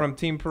 number 4. from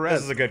Team Perez.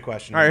 This is a good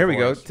question. All right, here we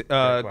Number go. 4 is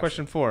a great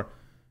Question 4.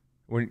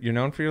 When you're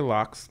known for your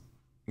locks,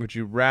 would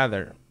you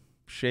rather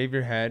shave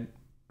your head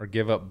or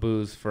give up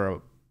booze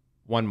for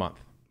 1 month?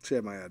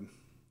 Shave my head.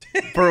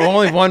 For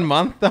only 1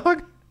 month,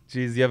 dog?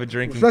 Jeez, you have a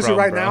drinking Especially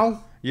problem, right bro.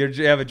 now? You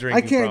have a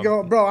drinking I can't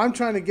problem. go, bro. I'm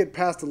trying to get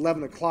past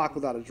 11 o'clock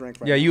without a drink.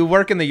 Right Yeah, now. you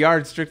work in the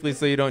yard strictly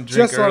so you don't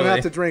drink just so I early. don't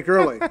have to drink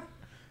early.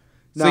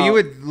 So No. you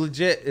would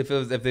legit, if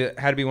it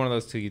had to be one of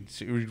those two,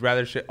 you'd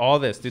rather all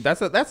this, dude.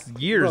 That's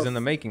years Bro, in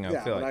the making. I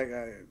yeah, feel but like.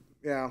 I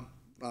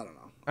don't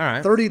know. All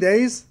right. 30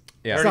 days?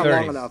 Yeah, It's not 30.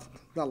 long enough.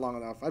 Not long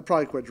enough. I'd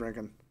probably quit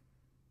drinking.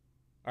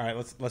 All right,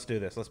 let's do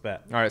this. Let's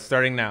bet. All right,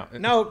 starting now.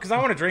 No, because I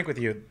want to drink with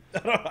you. I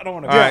don't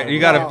want to. All right,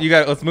 you wow.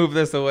 got. Let's move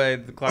this away.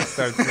 The clock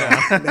starts now.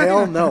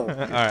 Hell no. All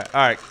right.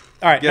 All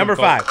right, Get him, number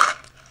Colt.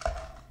 5.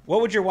 What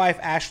would your wife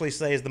Ashley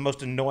say is the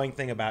most annoying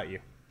thing about you?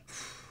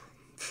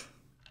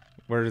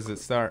 Where does it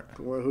start?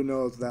 Well, who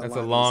knows that That's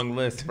a line is. long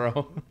list,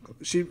 bro.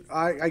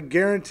 I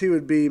guarantee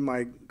would be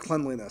my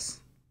cleanliness.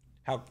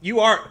 How you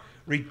are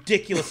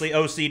ridiculously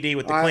OCD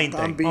with the clean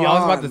I'm thing.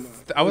 beyond.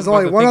 I was There's about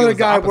only to one think it other was the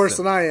guy opposite. worse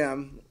than I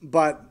am,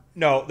 but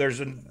No, there's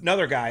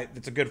another guy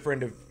that's a good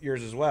friend of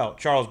yours as well.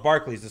 Charles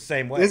Barkley's the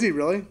same way. is he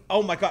really?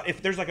 Oh my God!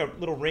 If there's like a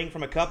little ring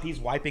from a cup, he's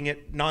wiping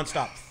it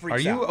nonstop. Freaks Are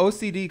you out.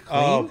 OCD clean?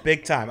 Oh,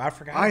 big time! I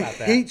forgot I about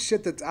that. hate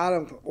shit that's out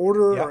of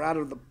order Yep. or out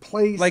of the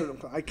place. Like-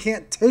 I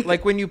can't take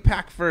Like it. when you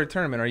pack for a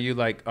tournament, are you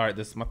like, all right,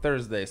 this is my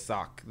Thursday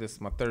sock, this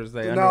is my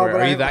Thursday No, underwear?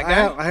 but Are you that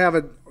guy? I have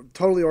it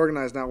totally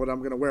organized now what I'm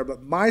going to wear.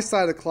 But my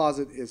side of the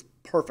closet is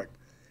perfect.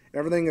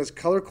 Everything is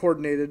color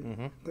coordinated.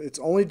 Mm-hmm. It's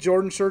only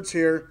Jordan shirts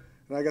here,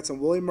 and I got some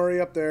Willie Murray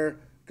up there.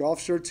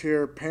 Golf shirts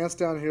here, pants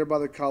down here by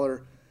the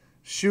color.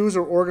 Shoes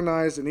are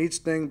organized in each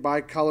thing by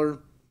color.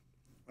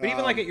 But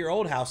even like at your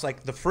old house,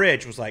 like the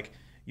fridge was like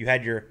you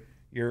had your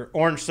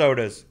orange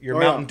sodas, your Oh,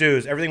 Mountain yeah.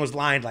 Dews, everything was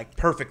lined like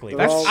perfectly. They're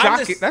That's all- I'm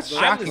shocking. just- That's I'm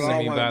shocking just to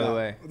me, saying. by the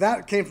way.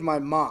 That came from my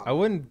mom. I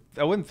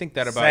wouldn't think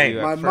that about Same. you.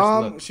 At My first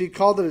mom, look. she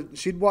called it.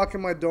 She'd walk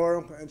in my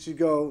door and she'd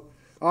go,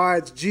 "All right,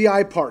 it's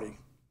GI party,"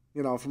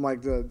 from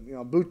like the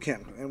boot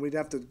camp, and we'd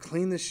have to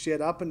clean this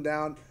shit up and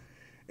down,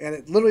 and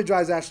it literally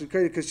drives Ashley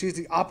crazy because she's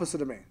the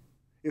opposite of me.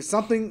 If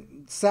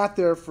something sat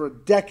there for a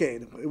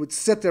decade, it would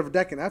sit there for a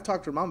decade. I've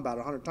talked to her mom about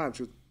it 100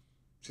 times.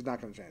 She's not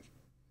going to change.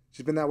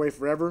 She's been that way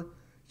forever.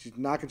 She's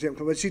not going to change.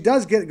 But she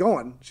does get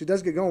going. She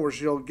does get going where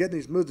she'll get in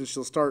these moods and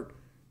she'll start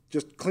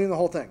just cleaning the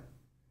whole thing,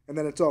 and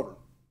then it's over.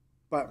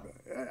 But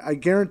I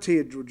guarantee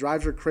it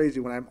drives her crazy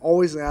when I'm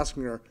always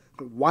asking her,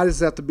 why does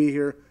this have to be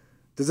here?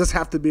 Does this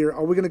have to be here?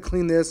 Are we going to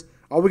clean this?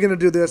 Are we going to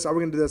do this? Are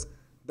we going to do this?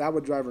 That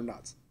would drive her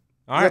nuts.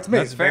 All right, That's me.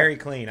 That's very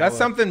clean. That's I love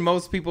something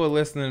most people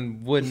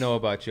listening would know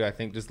about you. I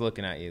think just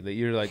looking at you, that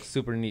you're like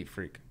super neat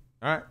freak.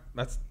 All right,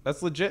 that's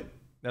legit.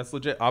 That's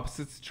legit.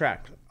 Opposites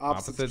attract.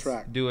 Opposites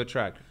attract. do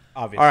attract.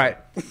 Obviously. All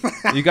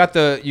right, you got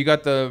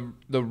the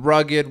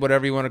rugged,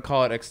 whatever you want to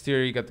call it,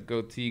 exterior. You got the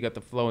goatee. You got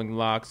the flowing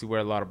locks. You wear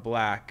a lot of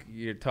black.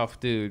 You're a tough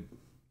dude.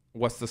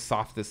 What's the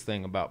softest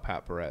thing about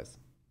Pat Perez?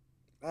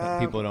 That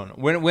people don't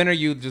know. When are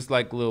you just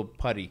like little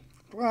putty?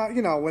 Well,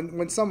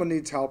 when someone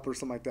needs help or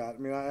something like that. I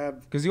mean, I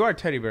have Because you are a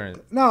teddy bear.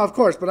 no, of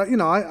course, but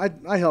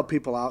I help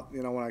people out.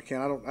 When I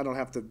can. I don't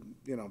have to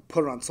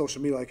put it on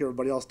social media like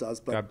everybody else does.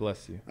 But God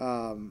bless you.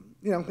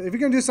 if you're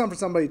gonna do something for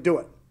somebody, do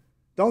it.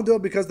 Don't do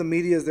it because the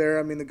media is there.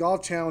 I mean, the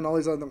Golf Channel and all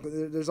these other.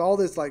 There's all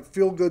this like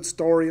feel good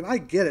story, and I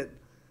get it.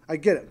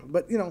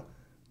 But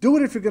do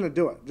it if you're gonna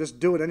do it. Just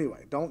do it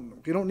anyway.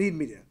 You don't need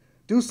media.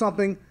 Do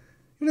something.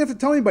 You don't have to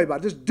tell anybody about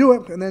it. Just do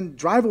it and then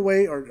drive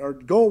away or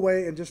go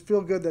away and just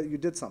feel good that you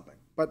did something.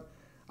 But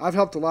I've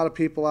helped a lot of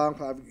people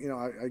out.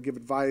 I give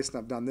advice and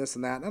I've done this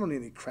and that. And I don't need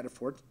any credit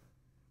for it.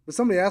 But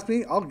somebody asks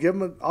me, I'll give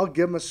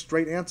them a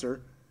straight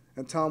answer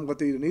and tell them what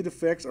they either need to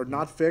fix or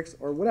not fix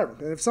or whatever.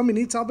 And if somebody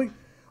needs something,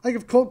 like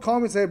if Colt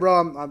called me and say,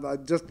 bro, I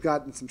just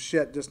gotten some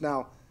shit just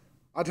now,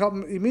 I'd help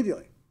him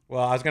immediately.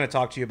 Well, I was going to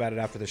talk to you about it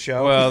after the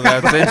show. Well,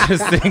 that's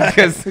interesting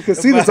because the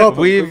casino's open.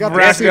 We've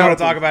racked up to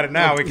talk about it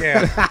now. We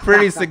can.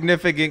 pretty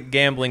significant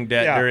gambling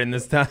debt during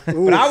this time.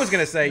 But I was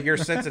going to say your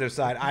sensitive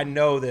side. I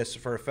know this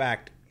for a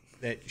fact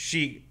that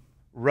she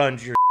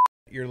runs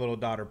your little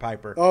daughter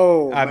Piper.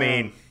 Oh, I man.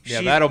 mean,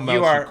 Yeah, that'll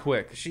melt you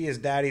quick. She is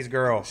daddy's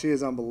girl. She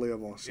is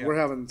unbelievable. Yeah. We're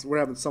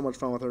having so much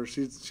fun with her.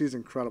 She's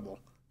incredible.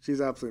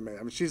 She's absolutely amazing.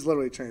 I mean, she's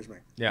literally changed me.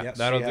 Yeah, Yes,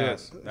 that'll she do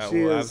has. it. That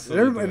She will is.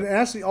 absolutely And do it.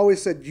 Ashley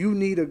always said, "You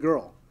need a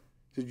girl."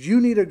 She said,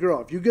 "You need a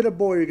girl. If you get a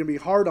boy, you're gonna be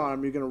hard on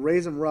him. You're gonna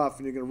raise him rough,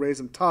 and you're gonna raise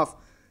him tough,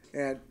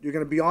 and you're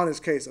gonna be on his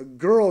case. A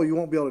girl, you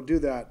won't be able to do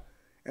that,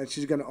 and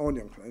she's gonna own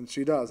you." And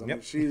she does. I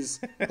mean,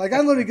 she's like, I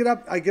literally get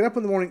up. I get up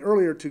in the morning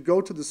earlier to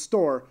go to the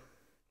store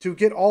to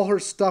get all her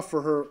stuff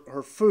for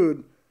her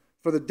food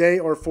for the day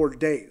or for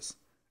days.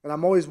 And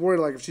I'm always worried,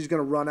 like, if she's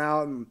gonna run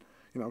out and,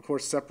 of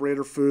course, separate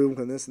her food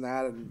and this and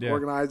that and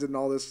organize it and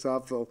all this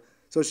stuff.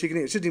 So she can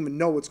eat. She doesn't even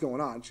know what's going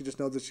on. She just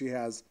knows that she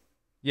has.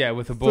 Yeah,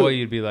 with a boy, food.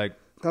 you'd be like,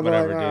 I'm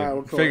whatever, like, dude. all right,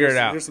 well, cool. Figure it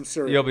Here's- out. here's some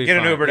cereal. You'll be Get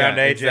fine. an Uber down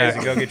to Yeah, AJ's exactly.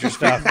 and go get your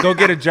stuff. Go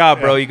get a job,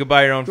 bro. You can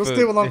buy your own Just food.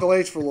 stay with Uncle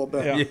H for a little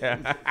bit.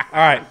 Yeah. All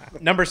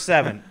right, number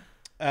 7.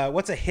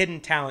 What's a hidden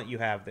talent you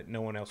have that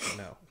no one else would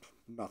know?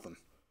 Nothing.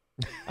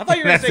 I thought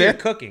you were going That's to say you're it?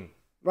 cooking.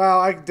 Well,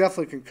 I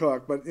definitely can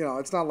cook, but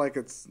it's not like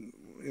it's.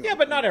 Yeah,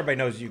 but not everybody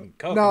knows you can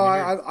cook. No, I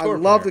mean, you're a I tour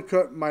love player. to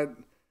cook.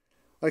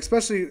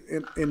 Especially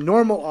in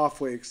normal off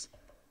weeks,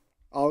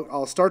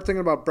 I'll start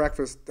thinking about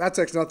breakfast. That's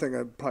actually another thing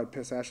I'd probably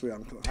piss Ashley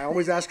on. I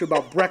always ask her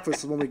about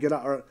breakfast when we get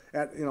up, or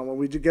when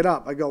we get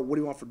up. I go, "What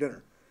do you want for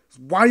dinner?" She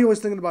goes, "Why are you always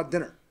thinking about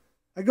dinner?"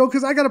 I go,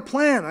 "Because I got a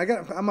plan.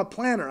 I'm a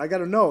planner. I got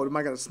to know. Am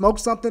I going to smoke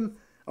something?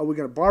 Are we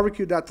going to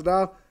barbecue? Da da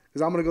da.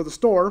 Because I'm going to go to the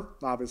store,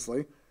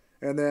 obviously,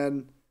 and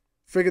then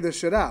figure this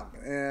shit out.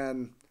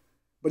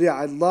 But yeah,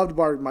 I loved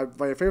barbecue.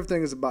 My favorite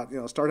thing is about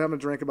start having a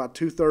drink about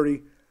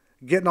 2:30.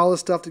 Getting all this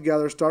stuff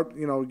together, start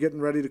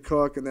getting ready to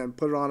cook, and then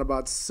put it on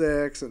about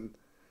 6, and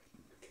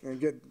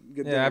get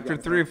dinner After going.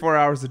 3 or 4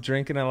 hours of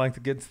drinking, I like to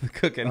get to the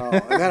cooking. And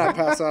then I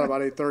pass out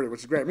about 8:30, which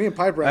is great. Me and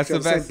Piper That's actually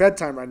have the the same best.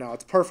 bedtime right now.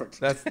 It's perfect.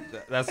 That's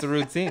the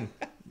routine.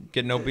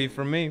 Get no beef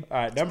from me. All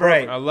right, number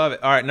 8. I love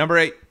it. All right, number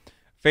 8.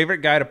 Favorite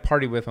guy to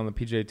party with on the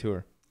PGA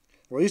Tour?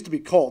 Well, it used to be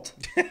Colt.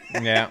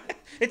 Yeah.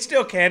 It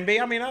still can be.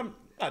 I mean, I'm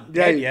not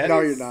Yeah, dead yet. no,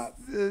 you're not.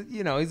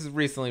 He's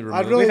recently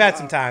removed. We've had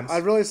some times.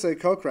 I'd really say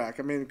Kokrak.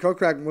 I mean,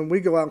 Kokrak, when we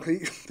go out,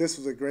 this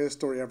was the greatest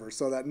story ever.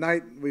 So that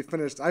night I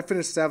finished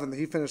 7th.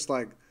 He finished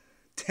like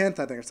 10th,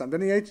 I think, or something.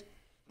 Didn't he, H?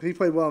 He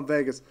played well in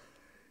Vegas.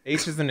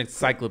 H is an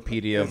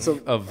encyclopedia So-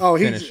 of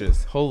he-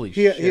 finishes. Holy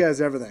He shit. has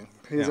everything.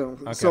 Okay. So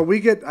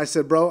I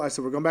said, bro,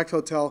 we're going back to the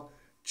hotel,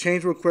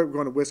 change real quick, we're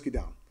going to Whiskey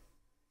Down.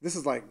 This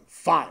is like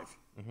 5.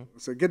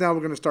 So get down,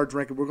 we're going to start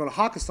drinking. We're going to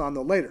Hakkasan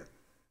though later.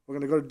 We're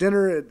going to go to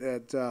dinner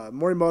at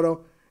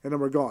Morimoto, and then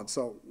we're going.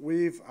 So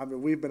we've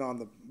been on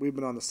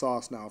the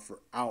sauce now for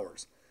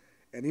hours,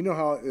 and you know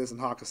how it is in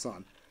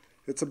Hakkasan.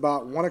 It's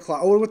about 1 o'clock.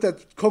 Oh, we're with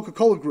that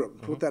Coca-Cola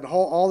group, with that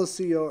all the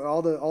CEO,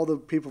 all the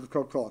people from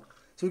Coca-Cola.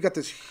 So we've got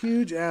this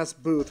huge ass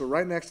booth. We're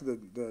right next to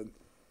the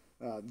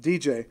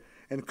DJ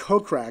and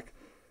Kokrak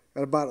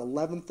at about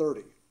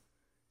 11:30.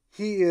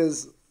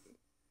 He's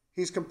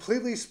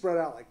completely spread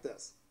out like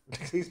this.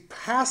 He's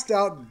passed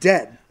out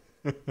dead.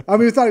 I mean,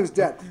 we thought he was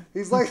dead.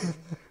 He's like,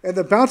 and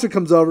the bouncer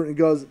comes over and he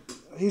goes,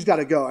 "He's got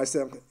to go." I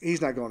said,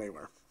 "He's not going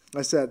anywhere."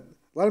 I said,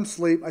 "Let him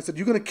sleep." I said,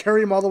 "You going to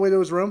carry him all the way to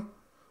his room?"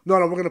 No,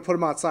 we're going to put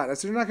him outside. I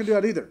said, "You're not going to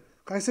do that either."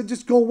 I said,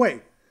 "Just go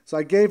away." So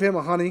I gave him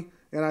a honey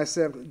and I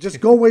said,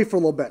 "Just go away for a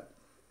little bit."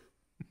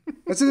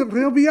 I said,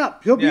 "He'll be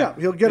up. He'll be up.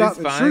 He'll get he's up."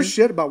 And fine. sure as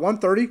shit, about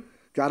 1:30,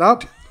 got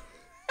up,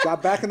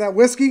 got back in that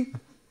whiskey.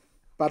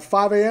 About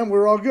 5 a.m., we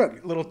were all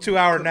good. Little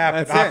 2-hour nap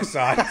at That's it.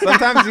 Hakkasan.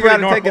 Sometimes you got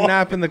to take a normal.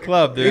 nap in the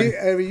club, dude.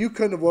 I mean, you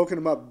couldn't have woken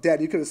him up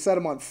dead. You could have set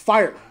him on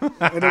fire,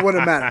 and it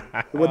wouldn't have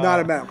mattered. It would not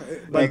have mattered.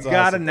 You But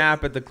got to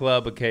nap at the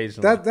club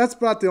occasionally. that's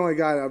about the only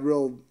guy I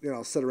real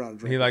sit around and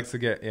drink. He likes to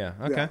get, okay.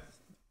 Yeah.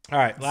 All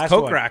right, last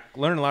one. Kokrak,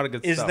 learn a lot of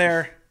good Is stuff.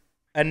 there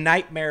a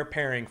nightmare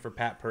pairing for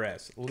Pat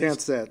Perez? Can't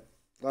say it.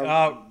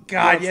 Oh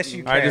God, yes you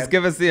can. All right, just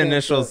give us the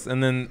initials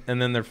and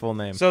then their full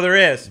name. So there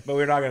is, but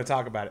we're not going to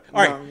talk about it.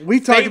 All right,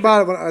 We talked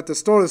about it at the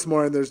store this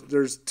morning.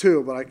 There's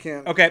 2, but I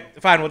can't. Okay,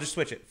 fine. We'll just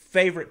switch it.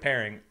 Favorite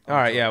pairing. All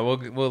right, yeah,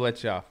 we'll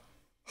let you off.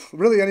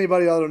 Really,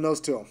 anybody other than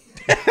those 2.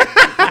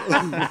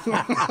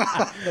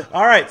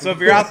 All right, so if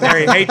you're out there,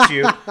 he hates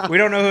you. We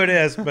don't know who it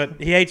is, but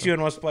he hates you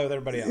and wants to play with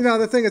everybody else.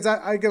 The thing is,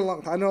 I get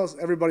along. I know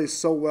everybody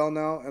so well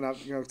now, and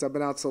because I've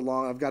been out so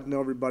long, I've got to know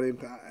everybody.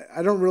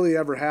 I don't really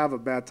ever have a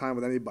bad time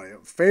with anybody.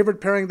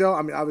 Favorite pairing though,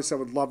 I mean, obviously, I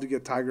would love to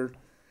get Tiger,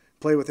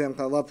 play with him.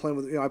 I love playing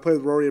with. I played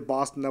with Rory at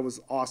Boston. That was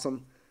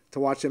awesome to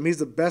watch him. He's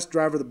the best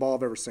driver of the ball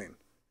I've ever seen.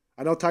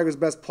 I know Tiger's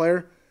the best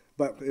player,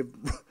 But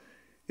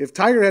if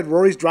Tiger had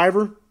Rory's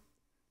driver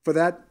for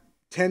that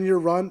 10-year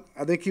run,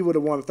 I think he would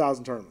have won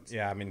 1,000 tournaments.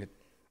 Yeah, I mean,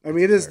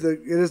 it is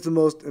the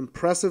most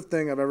impressive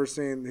thing I've ever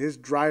seen. His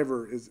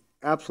driver is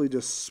absolutely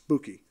just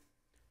spooky.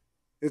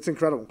 It's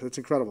incredible. It's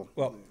incredible.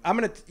 Well, I'm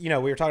gonna,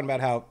 we were talking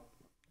about how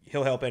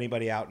he'll help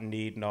anybody out in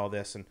need and all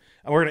this, and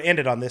we're gonna end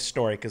it on this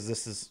story because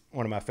this is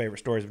one of my favorite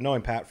stories of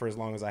knowing Pat for as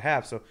long as I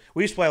have. So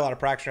we used to play a lot of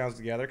practice rounds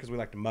together because we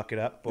like to muck it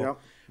up. Well,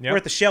 we're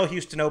at the Shell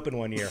Houston Open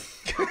one year.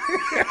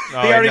 He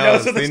already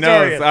knows what the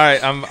story is. All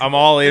right, I'm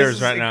all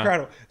ears right now.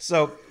 Incredible.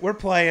 So we're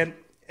playing,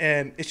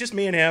 and it's just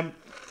me and him,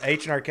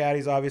 H and our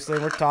caddies, obviously,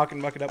 and we're talking,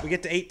 muck it up. We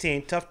get to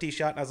 18, tough tee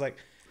shot, and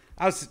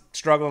I was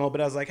struggling a little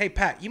bit. I was like, hey,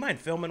 Pat, you mind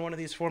filming one of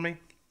these for me?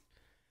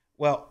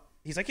 Well,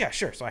 he's like, yeah,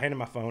 sure. So I hand him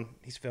my phone.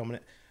 He's filming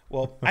it.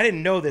 Well, I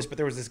didn't know this, but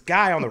there was this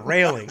guy on the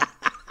railing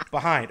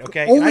behind,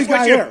 okay? Only and I just guy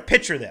want you there. to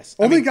picture this.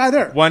 Only guy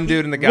there. One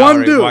dude in the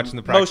gallery watching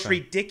the practice. Most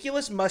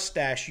ridiculous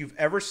mustache you've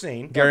ever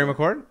seen. Gary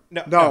McCord?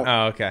 No.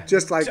 Oh, okay.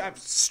 Just like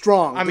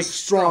strong. I mean,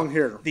 just strong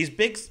here. These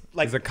big,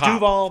 like, He's a cop.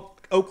 Duval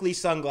Oakley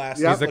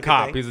sunglasses. Yep. He's a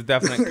cop. He's a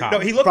definite cop. No,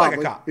 he looked like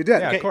a cop. He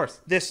did. Yeah, of course.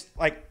 This,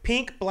 like,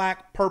 pink,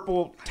 black,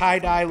 purple,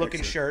 tie-dye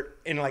looking shirt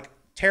and, like,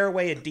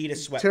 tearaway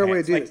Adidas sweatpants.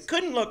 Tearaway Adidas. Like,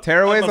 couldn't look.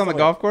 Tearaways on the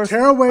golf course?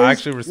 Tearaways I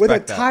actually respect with a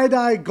that.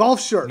 tie-dye golf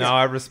shirt. No,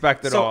 I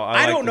respect it So, all.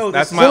 I don't know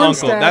That's this my porn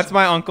uncle. stash, That's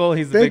my uncle.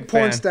 He's a big big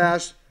porn fan.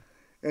 stash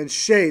and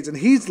shades, and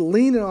he's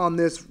leaning on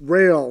this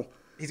rail.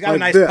 He's got a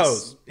nice this.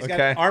 pose. He's got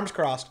Okay. arms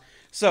crossed.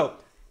 So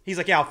he's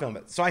like, yeah, I'll film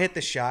it. So I hit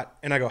this shot,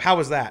 and I go, how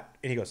was that?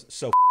 And he goes,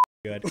 so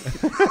good.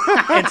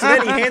 And so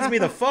then he hands me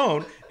the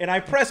phone, and I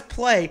press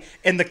play,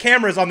 and the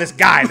camera's on this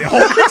guy the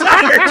whole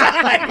entire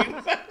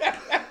time.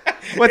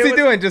 What's he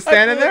doing? Just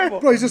standing there?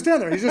 Bro, he's just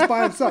standing there. He's just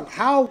by himself.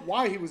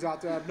 Why he was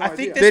out there, I have no I idea.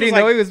 think this Did he was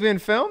know like- he was being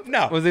filmed?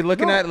 No. Was he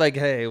looking No. at like,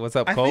 hey, what's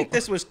up, I Colt? think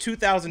this was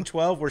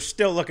 2012. We're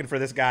still looking for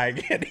this guy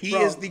again. He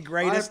Bro, is the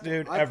greatest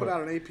dude I ever. put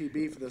out an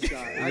APB for this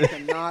guy. I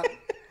cannot.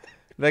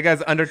 That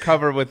guy's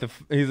undercover with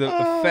he's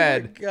a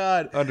Fed. Oh,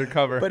 God.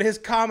 Undercover. But his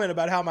comment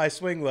about how my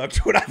swing looked,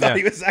 when I thought Yeah.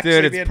 he was actually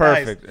Dude, it's being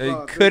perfect.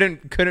 nice.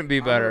 It couldn't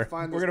be better.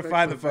 We're gonna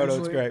find the photo.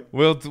 It's great.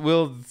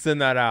 We'll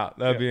send that out.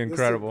 That'd be This is the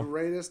incredible.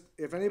 greatest.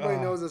 If anybody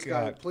knows this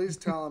guy, God. please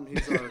tell him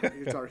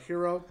he's our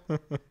hero,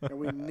 and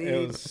we need.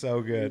 It was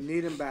so good. We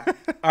need him back.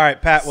 All right,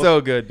 Pat. Well,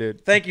 So good,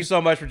 dude. thank you so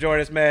much for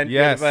joining us, man.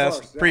 Yes. You're the best.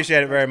 Of course, yeah.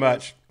 Appreciate it very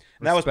much.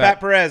 And that was Respect. Pat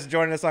Perez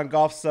joining us on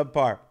Golf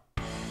Subpar.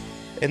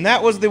 And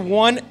that was the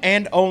one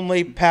and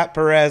only Pat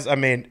Perez. I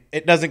mean,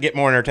 it doesn't get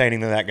more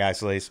entertaining than that guy,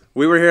 Sleaze.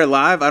 We were here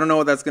live. I don't know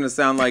what that's going to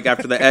sound like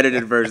after the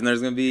edited version.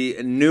 There's going to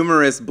be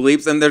numerous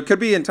bleeps, and there could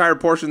be entire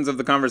portions of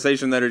the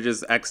conversation that are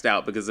just X'd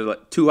out because they're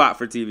like too hot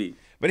for TV.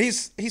 But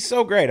he's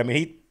so great. I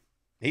mean,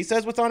 he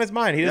says what's on his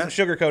mind. He doesn't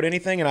sugarcoat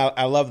anything, and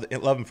I love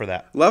him for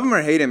that. Love him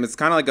or hate him, it's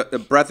kind of like a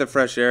breath of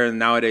fresh air. And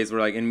nowadays,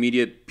 we're like in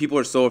media, people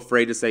are so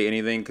afraid to say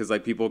anything because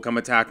like people come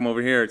attack him over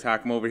here,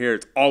 attack him over here.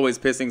 It's always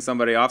pissing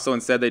somebody off. So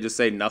instead, they just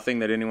say nothing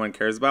that anyone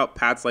cares about.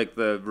 Pat's like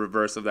the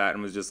reverse of that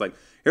and was just like,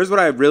 here's what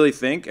I really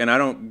think, and I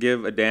don't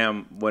give a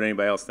damn what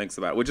anybody else thinks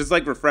about it, which is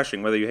like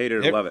refreshing, whether you hate it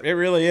or love it. It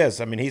really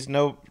is. I mean, he's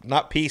not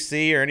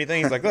PC or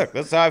anything. He's like, look,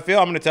 this is how I feel.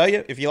 I'm going to tell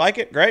you. If you like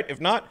it, great.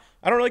 If not,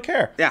 I don't really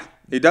care. Yeah,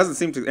 it doesn't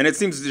seem to, and it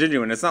seems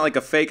genuine. It's not like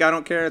a fake I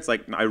don't care. It's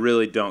like, I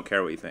really don't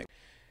care what you think.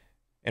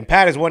 And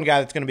Pat is one guy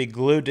that's going to be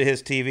glued to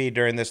his TV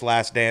during this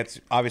last dance,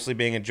 obviously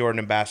being a Jordan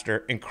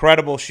ambassador.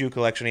 Incredible shoe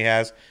collection he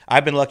has.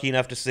 I've been lucky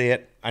enough to see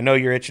it. I know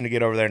you're itching to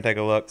get over there and take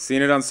a look.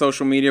 Seen it on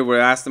social media. We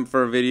asked them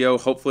for a video.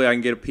 Hopefully I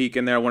can get a peek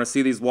in there. I want to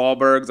see these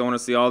Wahlbergs. I want to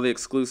see all the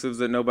exclusives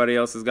that nobody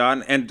else has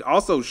gotten. And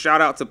also shout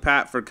out to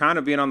Pat for kind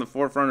of being on the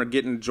forefront of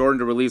getting Jordan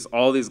to release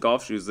all these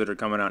golf shoes that are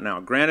coming out now.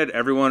 Granted,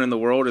 everyone in the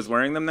world is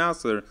wearing them now,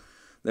 so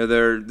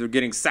they're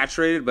getting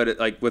saturated,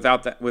 but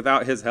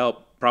without his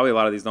help, probably a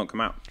lot of these don't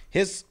come out.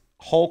 His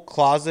whole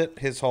closet,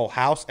 his whole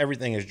house,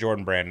 everything is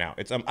Jordan brand now.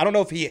 It's I don't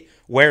know if he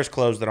wears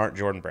clothes that aren't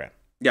Jordan brand.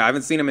 Yeah, I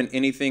haven't seen him in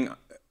anything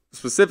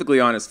specifically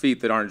on his feet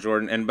that aren't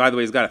Jordan. And by the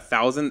way, he's got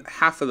 1,000.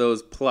 Half of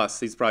those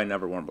plus he's probably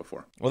never worn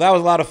before. Well, that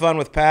was a lot of fun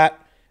with Pat.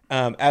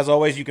 As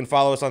always, you can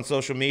follow us on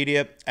social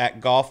media at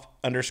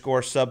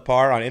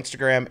golf_subpar on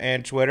Instagram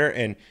and Twitter.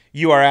 And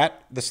you are at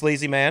The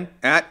Sleazy Man.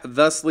 At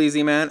The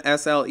Sleazy Man,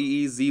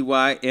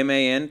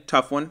 SLEEZYMAN.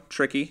 Tough one,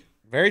 tricky.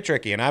 Very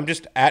tricky. And I'm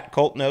just at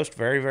Colt Knost.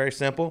 Very, very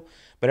simple.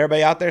 But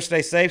everybody out there,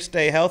 stay safe,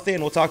 stay healthy,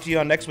 and we'll talk to you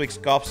on next week's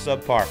Golf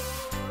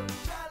Subpar.